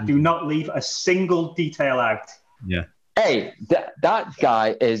Imad. Do not leave a single detail out. Yeah. Hey, that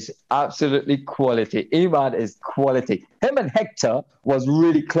guy is absolutely quality. Imad is quality. Him and Hector was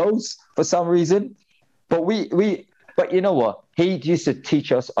really close for some reason, but but you know what? He used to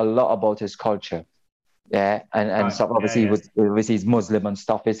teach us a lot about his culture. Yeah, and stuff. Obviously, obviously he's Muslim and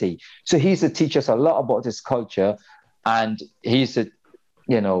stuff, is he? So he used to teach us a lot about his culture, and he used to,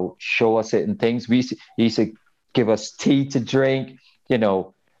 show us certain things. He used to give us tea to drink,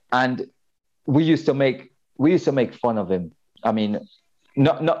 and we used to make fun of him. I mean,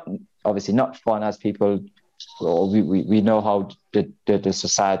 not obviously not fun as people. We know how the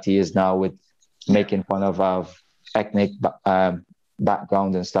society is now with making fun of our ethnic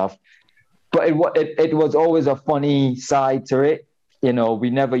background and stuff. But it was always a funny side to it. We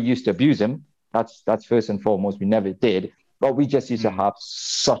never used to abuse him. That's first and foremost. We never did. But we just used to have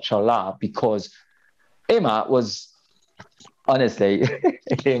such a laugh because Imad was, honestly,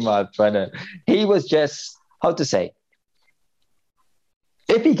 Imad, he was just, how to say,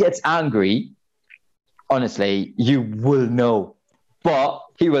 if he gets angry, honestly, you will know. But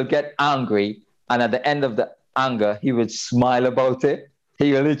he will get angry, and at the end of the anger, he would smile about it.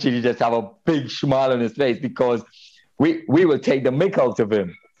 He will literally just have a big smile on his face because we will take the mick out of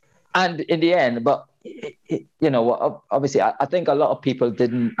him. And in the end, but, obviously, I think a lot of people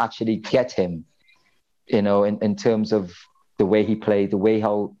didn't actually get him, in terms of the way he played, the way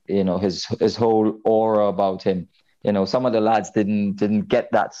how, his whole aura about him. Some of the lads didn't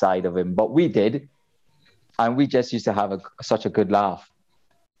get that side of him, but we did. And we just used to have such a good laugh,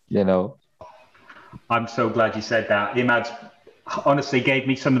 I'm so glad you said that. Imad honestly gave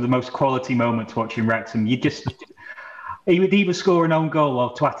me some of the most quality moments watching Wrexham. He would either score an own goal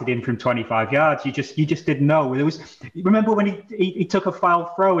or twatted in from 25 yards. You just didn't know. Remember when he took a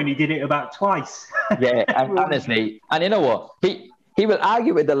foul throw and he did it about twice? Yeah, and honestly, and you know what? He will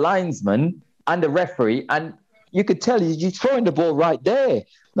argue with the linesman and the referee, and you could tell he's throwing the ball right there.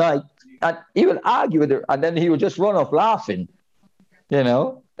 And he will argue with it, and then he would just run off laughing,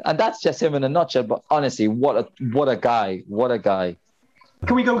 And that's just him in a nutshell. But honestly, what a guy. What a guy.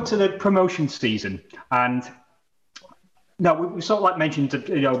 Can we go to the promotion season? And no, we sort of like mentioned,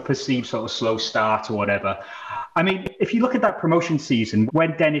 perceived sort of slow start or whatever. I mean, if you look at that promotion season,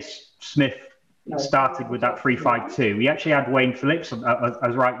 when Dennis Smith started with that 3-5-2, he actually had Wayne Phillips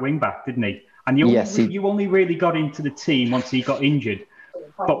as right wing back, didn't he? And you only really got into the team once he got injured.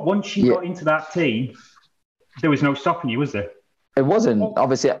 But once you got into that team, there was no stopping you, was there? It wasn't.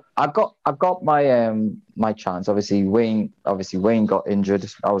 Obviously, I got my my chance. Obviously, Wayne got injured.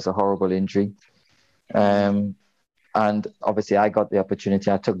 That was a horrible injury. And obviously, I got the opportunity.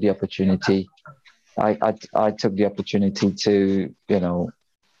 I took the opportunity. I took the opportunity to,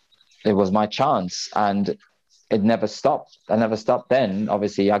 it was my chance, and it never stopped. I never stopped. Then,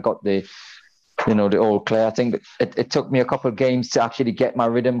 obviously, I got the all clear. I think it took me a couple of games to actually get my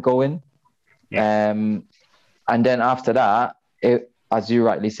rhythm going. Yeah. And then after that, as you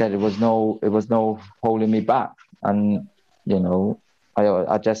rightly said, it was no holding me back. And,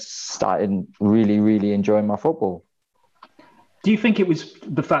 I just started really, really enjoying my football. Do you think it was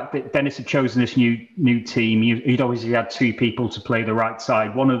the fact that Dennis had chosen this new team? He'd obviously had two people to play the right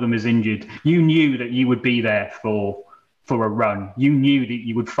side. One of them is injured. You knew that you would be there for a run. You knew that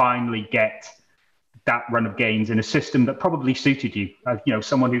you would finally get that run of gains in a system that probably suited you.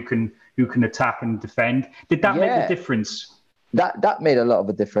 Someone who can attack and defend. Did that make the difference? That made a lot of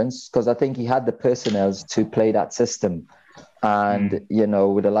a difference because I think he had the personnel to play that system. And,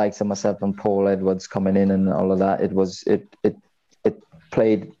 with the likes of myself and Paul Edwards coming in and all of that, it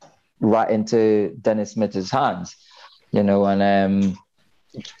played right into Dennis Smith's hands, and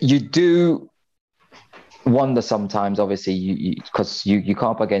you do wonder sometimes, obviously, because you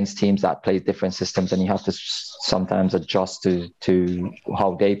come up against teams that play different systems and you have to sometimes adjust to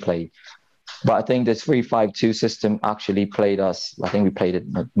how they play. But I think the 3-5-2 system actually played us. I think we played it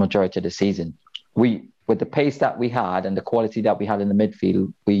majority of the season. With the pace that we had and the quality that we had in the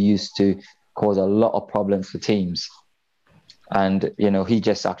midfield, we used to cause a lot of problems for teams. And, he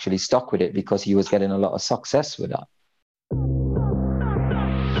just actually stuck with it because he was getting a lot of success with that.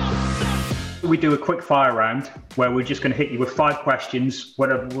 We do a quick fire round where we're just going to hit you with 5 questions,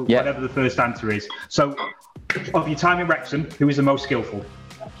 whatever the first answer is. So, of your time in Wrexham, who is the most skillful?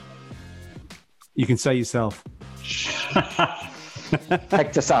 You can say yourself.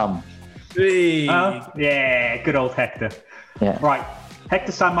 Hector Sam. Yeah, good old Hector. Yeah. Right,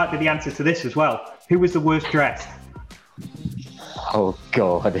 Hector Sam might be the answer to this as well. Who was the worst dressed? Oh,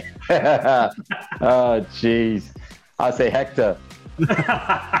 God. Oh, jeez. I'll say Hector. No.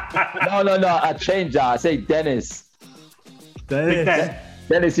 I changed that. I say Dennis.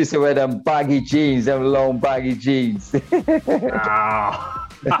 Dennis used to wear them baggy jeans, them long baggy jeans.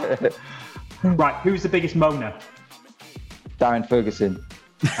 Right, who's the biggest moaner? Darren Ferguson.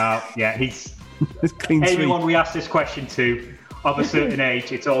 Yeah, he's... clean Anyone sweep. we ask this question to of a certain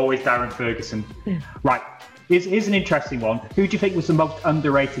age, it's always Darren Ferguson. Right, here's an interesting one. Who do you think was the most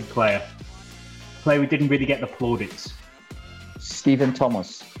underrated player? Player we didn't really get the plaudits. Stephen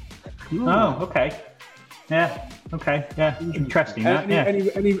Thomas. Oh, okay. Yeah, okay, yeah. Interesting, that, yeah.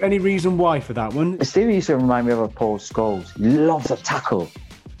 Any reason why for that one? Stevie used to remind me of a Paul Scholes. He loves a tackle,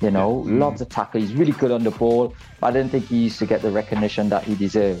 loves a tackle. He's really good on the ball. I didn't think he used to get the recognition that he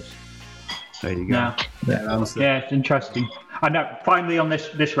deserves. There you go. No. Yeah, it's interesting. And now, finally on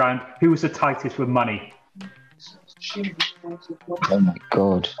this round, who was the tightest with money? Oh my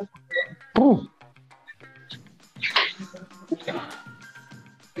God. Ooh.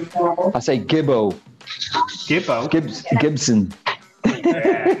 I say Gibbo. Gibson.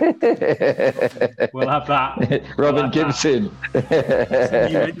 We'll have that. Robin Gibson. New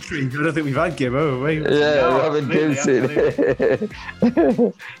entry. I don't think we've had Gibbo, have we? Yeah, Robin Gibson.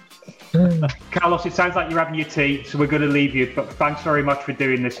 Carlos, it sounds like you're having your tea, so we're going to leave you. But thanks very much for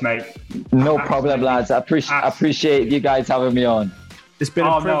doing this, mate. No problem, lads. I appreciate you guys having me on. It's been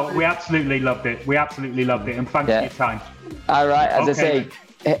a privilege. No, we absolutely loved it. And thanks for your time. All right, as I say,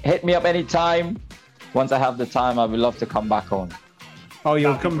 hit me up anytime. Once I have the time, I would love to come back on. Oh,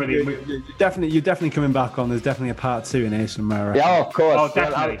 you're definitely coming back on. There's definitely a part 2 in here somewhere. Yeah, of course. Oh,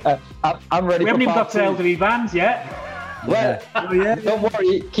 definitely. I'm ready. We haven't even got to two. elderly vans yet. Well, don't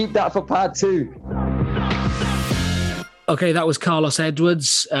worry. Keep that for part 2. Okay, that was Carlos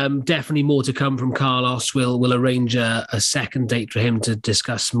Edwards. Definitely more to come from Carlos. We'll arrange a second date for him to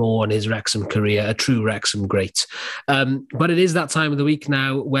discuss more on his Wrexham career, a true Wrexham great. But it is that time of the week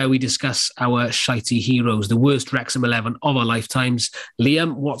now where we discuss our shitey heroes, the worst Wrexham 11 of our lifetimes.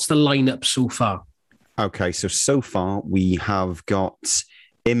 Liam, what's the lineup so far? Okay, so far we have got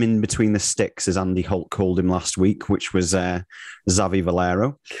him in between the sticks, as Andy Holt called him last week, which was Xavi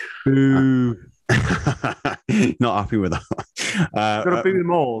Valero. Not happy with that. Got to boo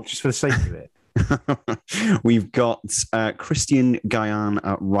them all just for the sake of it. We've got Christian Guyan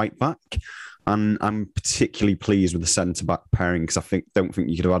at right back, and I'm particularly pleased with the centre back pairing because don't think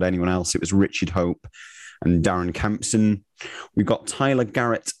you could have had anyone else. It was Richard Hope and Darren Kempson. We've got Tyler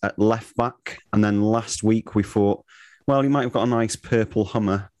Garrett at left back, and then last week we thought, well, he might have got a nice purple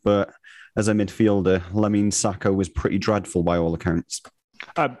Hummer, but as a midfielder, Lamine Sacco was pretty dreadful by all accounts.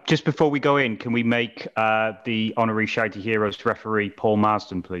 Just before we go in, can we make the honorary Shitey Heroes referee Paul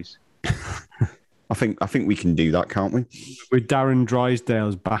Marsden, please? I think we can do that, can't we? With Darren Drysdale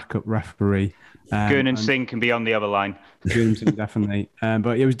as backup referee. Gurnan Singh can be on the other line. Gurnan Singh, definitely.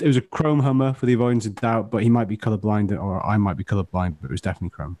 But it was a chrome Hummer for the avoidance of doubt, but he might be colourblind, or I might be colourblind, but it was definitely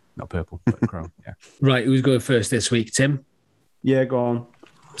chrome. Not purple, but chrome, yeah. Right, who's going first this week, Tim? Yeah, go on.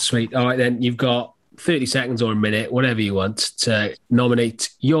 Sweet. All right, then you've got 30 seconds or a minute, whatever you want, to nominate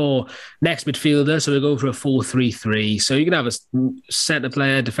your next midfielder. So we'll go for a 4-3-3. So you can have a centre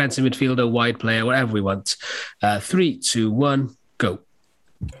player, defensive midfielder, wide player, whatever we want. 3, 2, 1, go.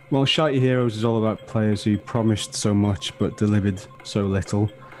 Well, Shitey Heroes is all about players who promised so much but delivered so little.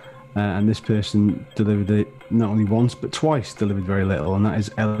 And this person delivered it not only once but twice, delivered very little, and that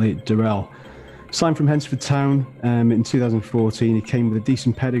is Elliot Durrell. Signed from Hensford Town in 2014, he came with a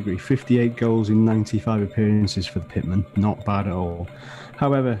decent pedigree, 58 goals in 95 appearances for the Pitmen, not bad at all.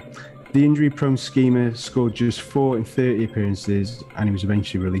 However, the injury-prone schemer scored just 4 in 30 appearances, and he was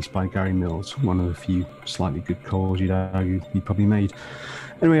eventually released by Gary Mills, one of the few slightly good calls you'd argue he probably made.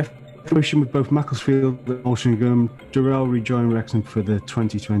 Anyway, after promotion with both Macclesfield and Altrincham, Durrell rejoined Wrexham for the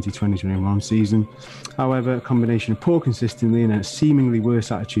 2020-2021 season. However, a combination of poor consistency and a seemingly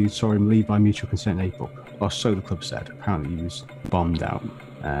worse attitude saw him leave by mutual consent in April. Or so the club said. Apparently he was bombed out.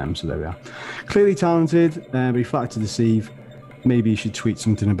 So there we are. Clearly talented, but he flattered to deceive. Maybe he should tweet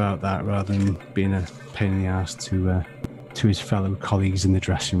something about that rather than being a pain in the arse to his fellow colleagues in the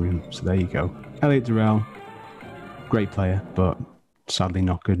dressing room. So there you go. Elliot Durrell, great player, but sadly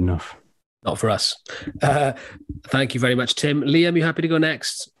not good enough. Not for us. Thank you very much, Tim. Liam, you happy to go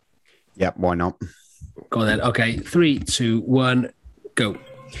next? Yep, why not? Go on then. Okay, 3, 2, 1, go.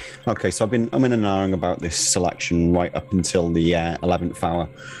 Okay, so I'm in and ahhing about this selection right up until the 11th hour.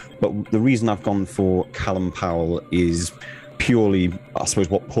 But the reason I've gone for Callum Powell is purely, I suppose,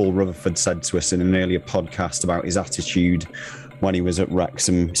 what Paul Rutherford said to us in an earlier podcast about his attitude when he was at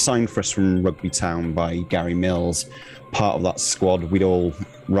Wrexham. Signed for us from Rugby Town by Gary Mills, part of that squad we'd all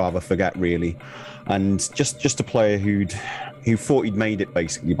rather forget, really. And just a player who thought he'd made it,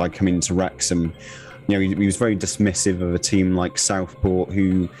 basically, by coming to Wrexham. You know, he was very dismissive of a team like Southport,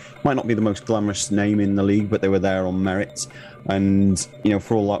 who might not be the most glamorous name in the league, but they were there on merit. And, you know,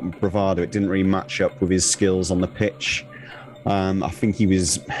 for all that bravado, it didn't really match up with his skills on the pitch. I think he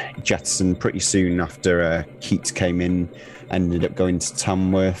was jettisoned pretty soon after Keats came in, ended up going to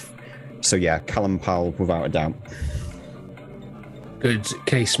Tamworth. So, yeah, Callum Powell, without a doubt. Good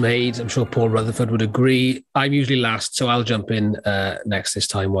case made. I'm sure Paul Rutherford would agree. I'm usually last, so I'll jump in next this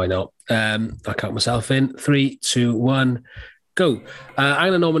time. Why not? I'll count myself in. 3, 2, 1, go. I'm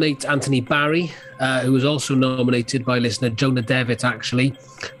going to nominate Anthony Barry, who was also nominated by listener Jonah Devitt, actually.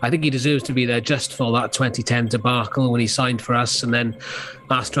 I think he deserves to be there just for that 2010 debacle when he signed for us and then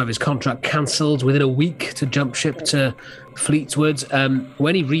asked to have his contract cancelled within a week to jump ship to Fleetwood.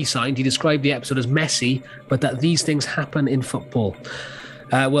 When he re-signed, he described the episode as messy, but that these things happen in football.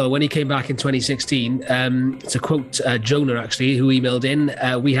 Well, when he came back in 2016, to quote Jonah, actually, who emailed in,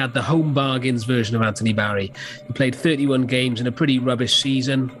 we had the home bargains version of Anthony Barry. He played 31 games in a pretty rubbish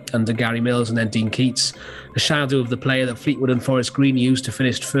season under Gary Mills and then Dean Keats, a shadow of the player that Fleetwood and Forest Green used to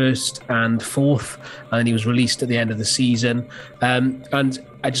finish first and fourth, and he was released at the end of the season. And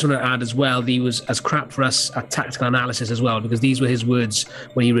I just want to add as well, he was as crap for us at tactical analysis as well, because these were his words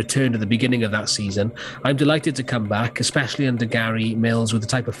when he returned at the beginning of that season. I'm delighted to come back, especially under Gary Mills, with the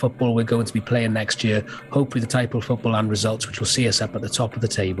type of football we're going to be playing next year, hopefully the type of football and results which will see us up at the top of the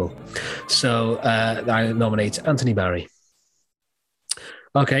table. So I nominate Anthony Barry.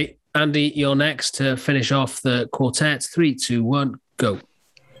 Okay, Andy, you're next to finish off the quartet. 3, 2, 1, go.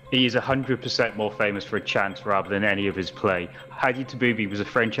 He is 100% more famous for a chance rather than any of his play. Hadi Taboubi was a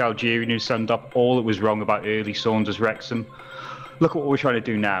French Algerian who summed up all that was wrong about early Saunders Wrexham. Look at what we're trying to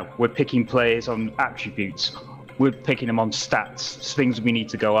do now. We're picking players on attributes. We're picking them on stats, things we need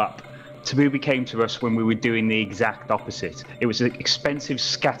to go up. Taboubi came to us when we were doing the exact opposite. It was an expensive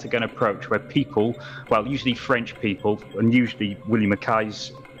scattergun approach where people, well, usually French people, and usually Willie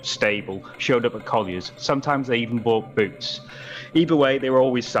Mackay's stable, showed up at Collier's. Sometimes they even bought boots. Either way, they were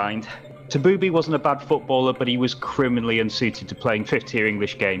always signed. Taboubi wasn't a bad footballer, but he was criminally unsuited to playing fifth-tier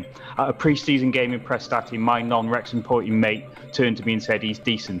English game. At a pre-season game in Prestati, my non-Wrexham porting mate turned to me and said he's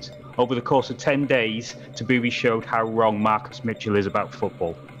decent. Over the course of 10 days, Taboubi showed how wrong Marcus Mitchell is about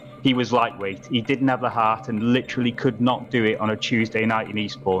football. He was lightweight, he didn't have the heart and literally could not do it on a Tuesday night in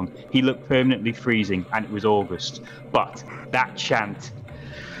Eastbourne. He looked permanently freezing and it was August. But that chant,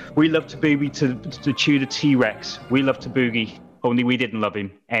 we love Taboubi to chew the T-Rex. We love Taboubi. Only we didn't love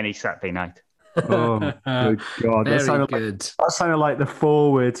him any Saturday night. Oh, good God. Very good. That sounded like the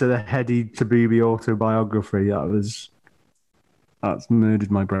foreword to the Hedi Taboubi autobiography. That's murdered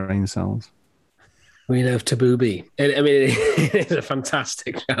my brain cells. We love Taboubi. It is a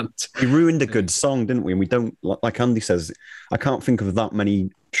fantastic chant. We ruined a good song, didn't we? And we don't, like Andy says, I can't think of that many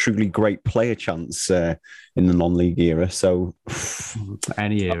truly great player chants in the non-league era. So,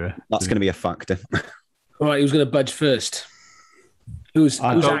 any era. That's going to be a factor. All right, who's going to budge first? Who's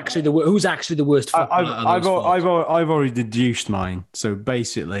actually the worst footballer? I've already deduced mine. So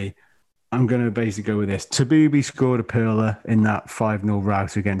basically, I'm going to go with this. Taboubi scored a pearler in that 5-0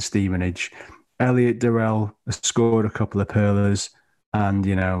 rout against Stevenage. Elliot Durrell scored a couple of pearlers, and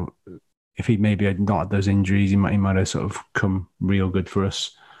you know, if he maybe had not had those injuries, he might have sort of come real good for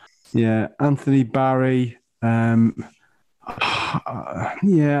us. Yeah, Anthony Barry. Yeah,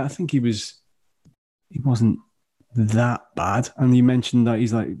 I think he wasn't that bad. And you mentioned that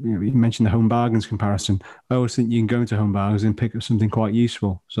he's like, you mentioned the home bargains comparison. I always think you can go into home bargains and pick up something quite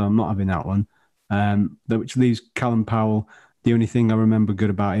useful. So I'm not having that one. Which leaves Callum Powell. The only thing I remember good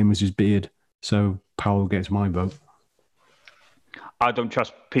about him was his beard. So Powell gets my vote. I don't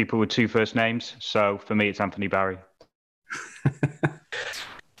trust people with two first names. So for me, it's Anthony Barry.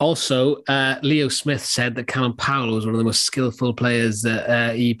 Also, Leo Smith said that Callum Powell was one of the most skillful players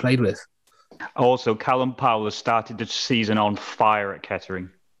that he played with. Also, Callum Powell has started the season on fire at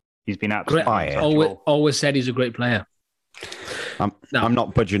Kettering. He's been absolutely always said he's a great player. I'm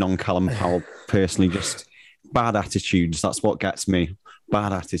not budging on Callum Powell personally, just bad attitudes. That's what gets me.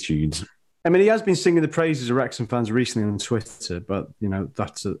 Bad attitudes. I mean, he has been singing the praises of Wrexham fans recently on Twitter, but, you know,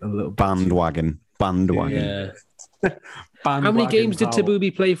 that's a little bandwagon. Yeah. How many games did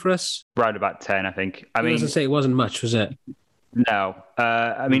Taboubi play for us? Right about 10, I think. I mean, it wasn't much, was it? No.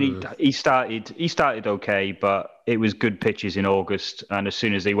 I mean, he started okay, but it was good pitches in August, and as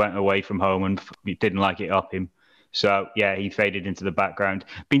soon as he went away from home and didn't like it up him, So, yeah, he faded into the background.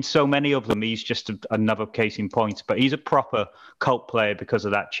 Been so many of them, he's just another case in point. But he's a proper cult player because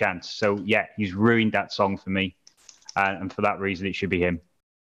of that chance. So, yeah, he's ruined that song for me. And for that reason, it should be him.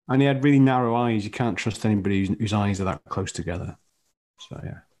 And he had really narrow eyes. You can't trust anybody whose eyes are that close together. So,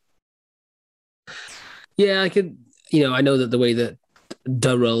 yeah. Yeah, I could, I know that the way that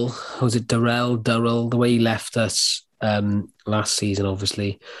Durrell, the way he left us last season,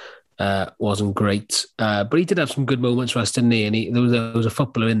 obviously, wasn't great. But he did have some good moments for us, didn't he? And there was a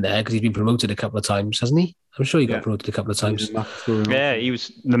footballer in there because he's been promoted a couple of times, hasn't he? I'm sure he got promoted a couple of times. Yeah, he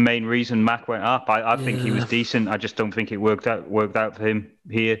was the main reason Mac went up. I think he was decent. I just don't think it worked out for him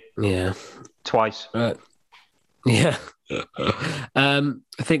here. Yeah. Twice. Yeah. I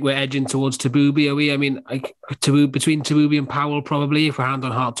think we're edging towards Tabubi, are we? I mean, between Tabubi and Powell, probably, if we're hand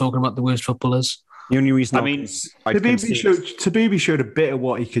on heart talking about the worst footballers. The only reason Tabubi showed a bit of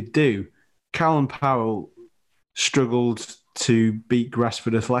what he could do. Callum Powell struggled to beat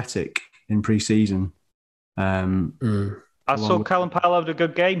Grassford Athletic in pre-season. I saw Callum Powell have a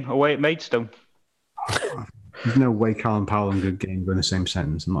good game away at Maidstone. There's no way Callum Powell and good game go in the same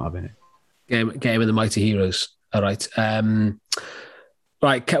sentence. I'm not having it. Get him in the Mighty Heroes. All right. Right.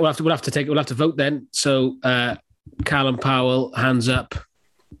 We'll have to vote then. So, Callum Powell, hands up.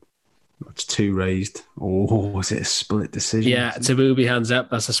 That's 2 raised. Oh, is it a split decision? Yeah, Tabubi, hands up.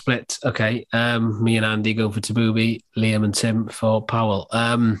 That's a split. Okay. Me and Andy go for Tabubi, Liam and Tim for Powell.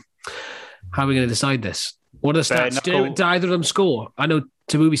 How are we going to decide this? What are the stats? Did either of them score? I know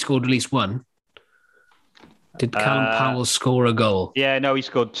Tabubi scored at least one. Did Callum Powell score a goal? Yeah, no, he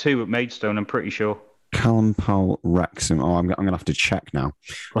scored 2 at Maidstone, I'm pretty sure. Callum Powell, Wrexham. Oh, I'm going to have to check now.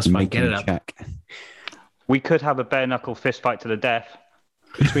 That's fine. Get it up. Check. We could have a bare knuckle fist fight to the death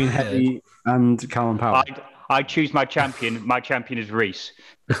between Hetty and Callum Powell. I choose my champion. My champion is Reese.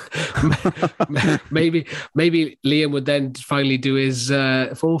 maybe Liam would then finally do his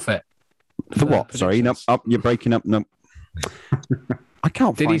forfeit. For what? Sorry, no, you're breaking up. No, I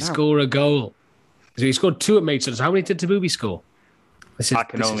can't. Did he score a goal? So he scored 2 at Maidstone. So how many did Tabubi score? I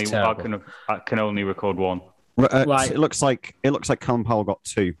can only record 1. Right. It looks like Callum Powell got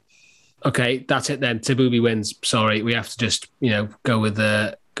 2. Okay, that's it then. Tabubi wins. Sorry, we have to just go with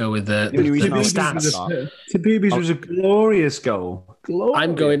the stats. Tabubi's was a glorious goal.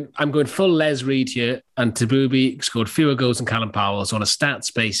 Glorious. I'm going full Les Reed here, and Tabubi scored fewer goals than Callum Powell. So on a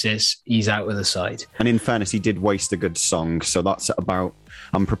stats basis, he's out with the side. And in fairness, he did waste a good song, so that's about.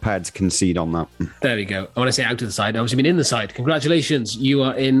 I'm prepared to concede on that. There we go. I want to say out of the side. I obviously mean in the side. Congratulations, you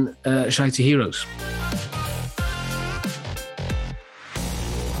are in Shitey Heroes.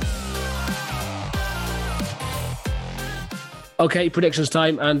 Okay, predictions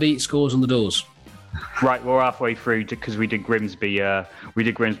time. Andy, scores on the doors. Right, we're halfway through because we did Grimsby. We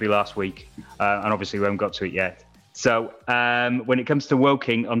did Grimsby last week, and obviously we haven't got to it yet. So when it comes to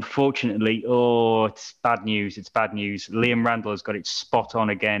Woking, unfortunately, it's bad news. It's bad news. Liam Randall has got it spot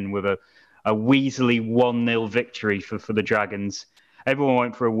on again with a Weasley 1-0 victory for the Dragons. Everyone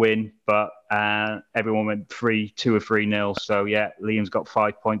went for a win, but everyone went 2 or 3-0. So yeah, Liam's got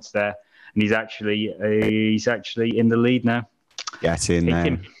 5 points there, and he's actually in the lead now. Get in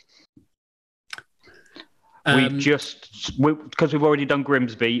there. Because we've already done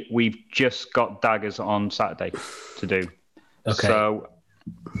Grimsby, we've just got Daggers on Saturday to do. Okay. So,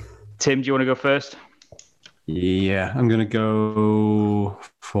 Tim, do you want to go first? Yeah, I'm going to go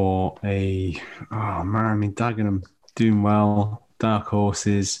for Dagenham doing well. Dark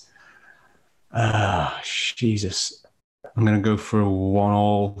horses. Jesus. I'm going to go for a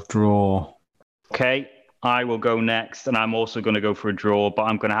 1-1 draw. Okay. I will go next, and I'm also going to go for a draw, but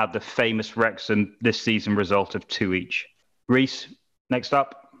I'm going to have the famous Wrexham this season result of 2 each. Reese, next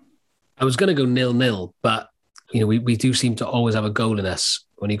up. I was going to go 0-0, but we do seem to always have a goal in us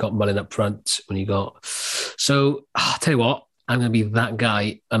when you got Mullin up front. So I'll tell you what, I'm going to be that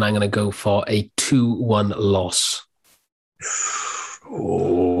guy, and I'm going to go for a 2-1 loss.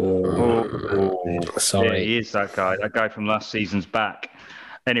 Sorry, yeah, he is that guy from last season's back.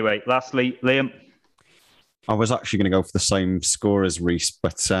 Anyway, lastly, Liam. I was actually going to go for the same score as Reese,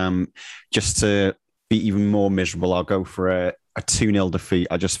 but just to be even more miserable, I'll go for a 2-0 defeat.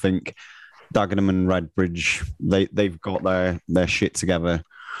 I just think Dagenham and Redbridge, they've got their shit together.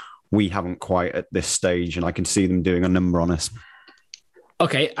 We haven't quite at this stage, and I can see them doing a number on us.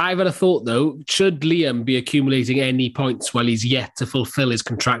 Okay, I've had a thought, though. Should Liam be accumulating any points while he's yet to fulfil his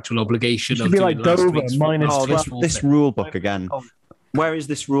contractual obligation? It should be like Dover, minus this rule book again. Where is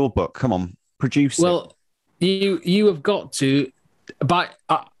this rule book? Come on, produce it. Well, you have got to, but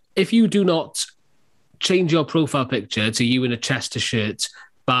if you do not change your profile picture to you in a Chester shirt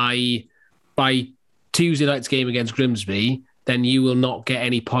by Tuesday night's game against Grimsby, then you will not get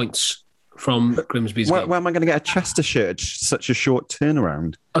any points from Grimsby's game. Where am I going to get a Chester shirt? Such a short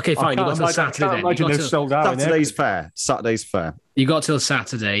turnaround. Okay, fine. You got till Saturday then. Saturday's fair. Saturday's fair. You got till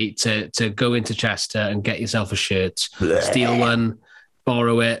Saturday to go into Chester and get yourself a shirt, steal one,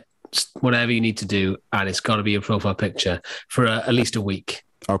 borrow it, whatever you need to do, and it's got to be a profile picture for at least a week.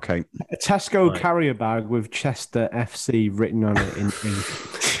 Okay. A Tesco carrier bag with Chester FC written on it in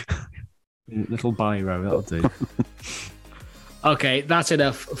little biro. That'll do. Okay, that's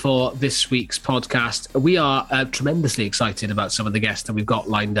enough for this week's podcast. We are tremendously excited about some of the guests that we've got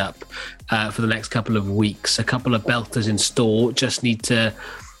lined up for the next couple of weeks. A couple of belters in store. Just need to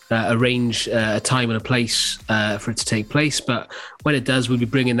arrange a time and a place for it to take place. But when it does, we'll be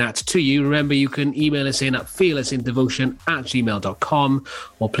bringing that to you. Remember, you can email us in at fearlessindevotion@gmail.com,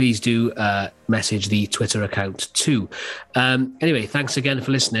 or please do message the Twitter account too. Anyway, thanks again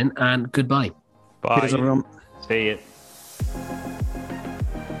for listening, and goodbye. Bye. Cheers, everyone. See you.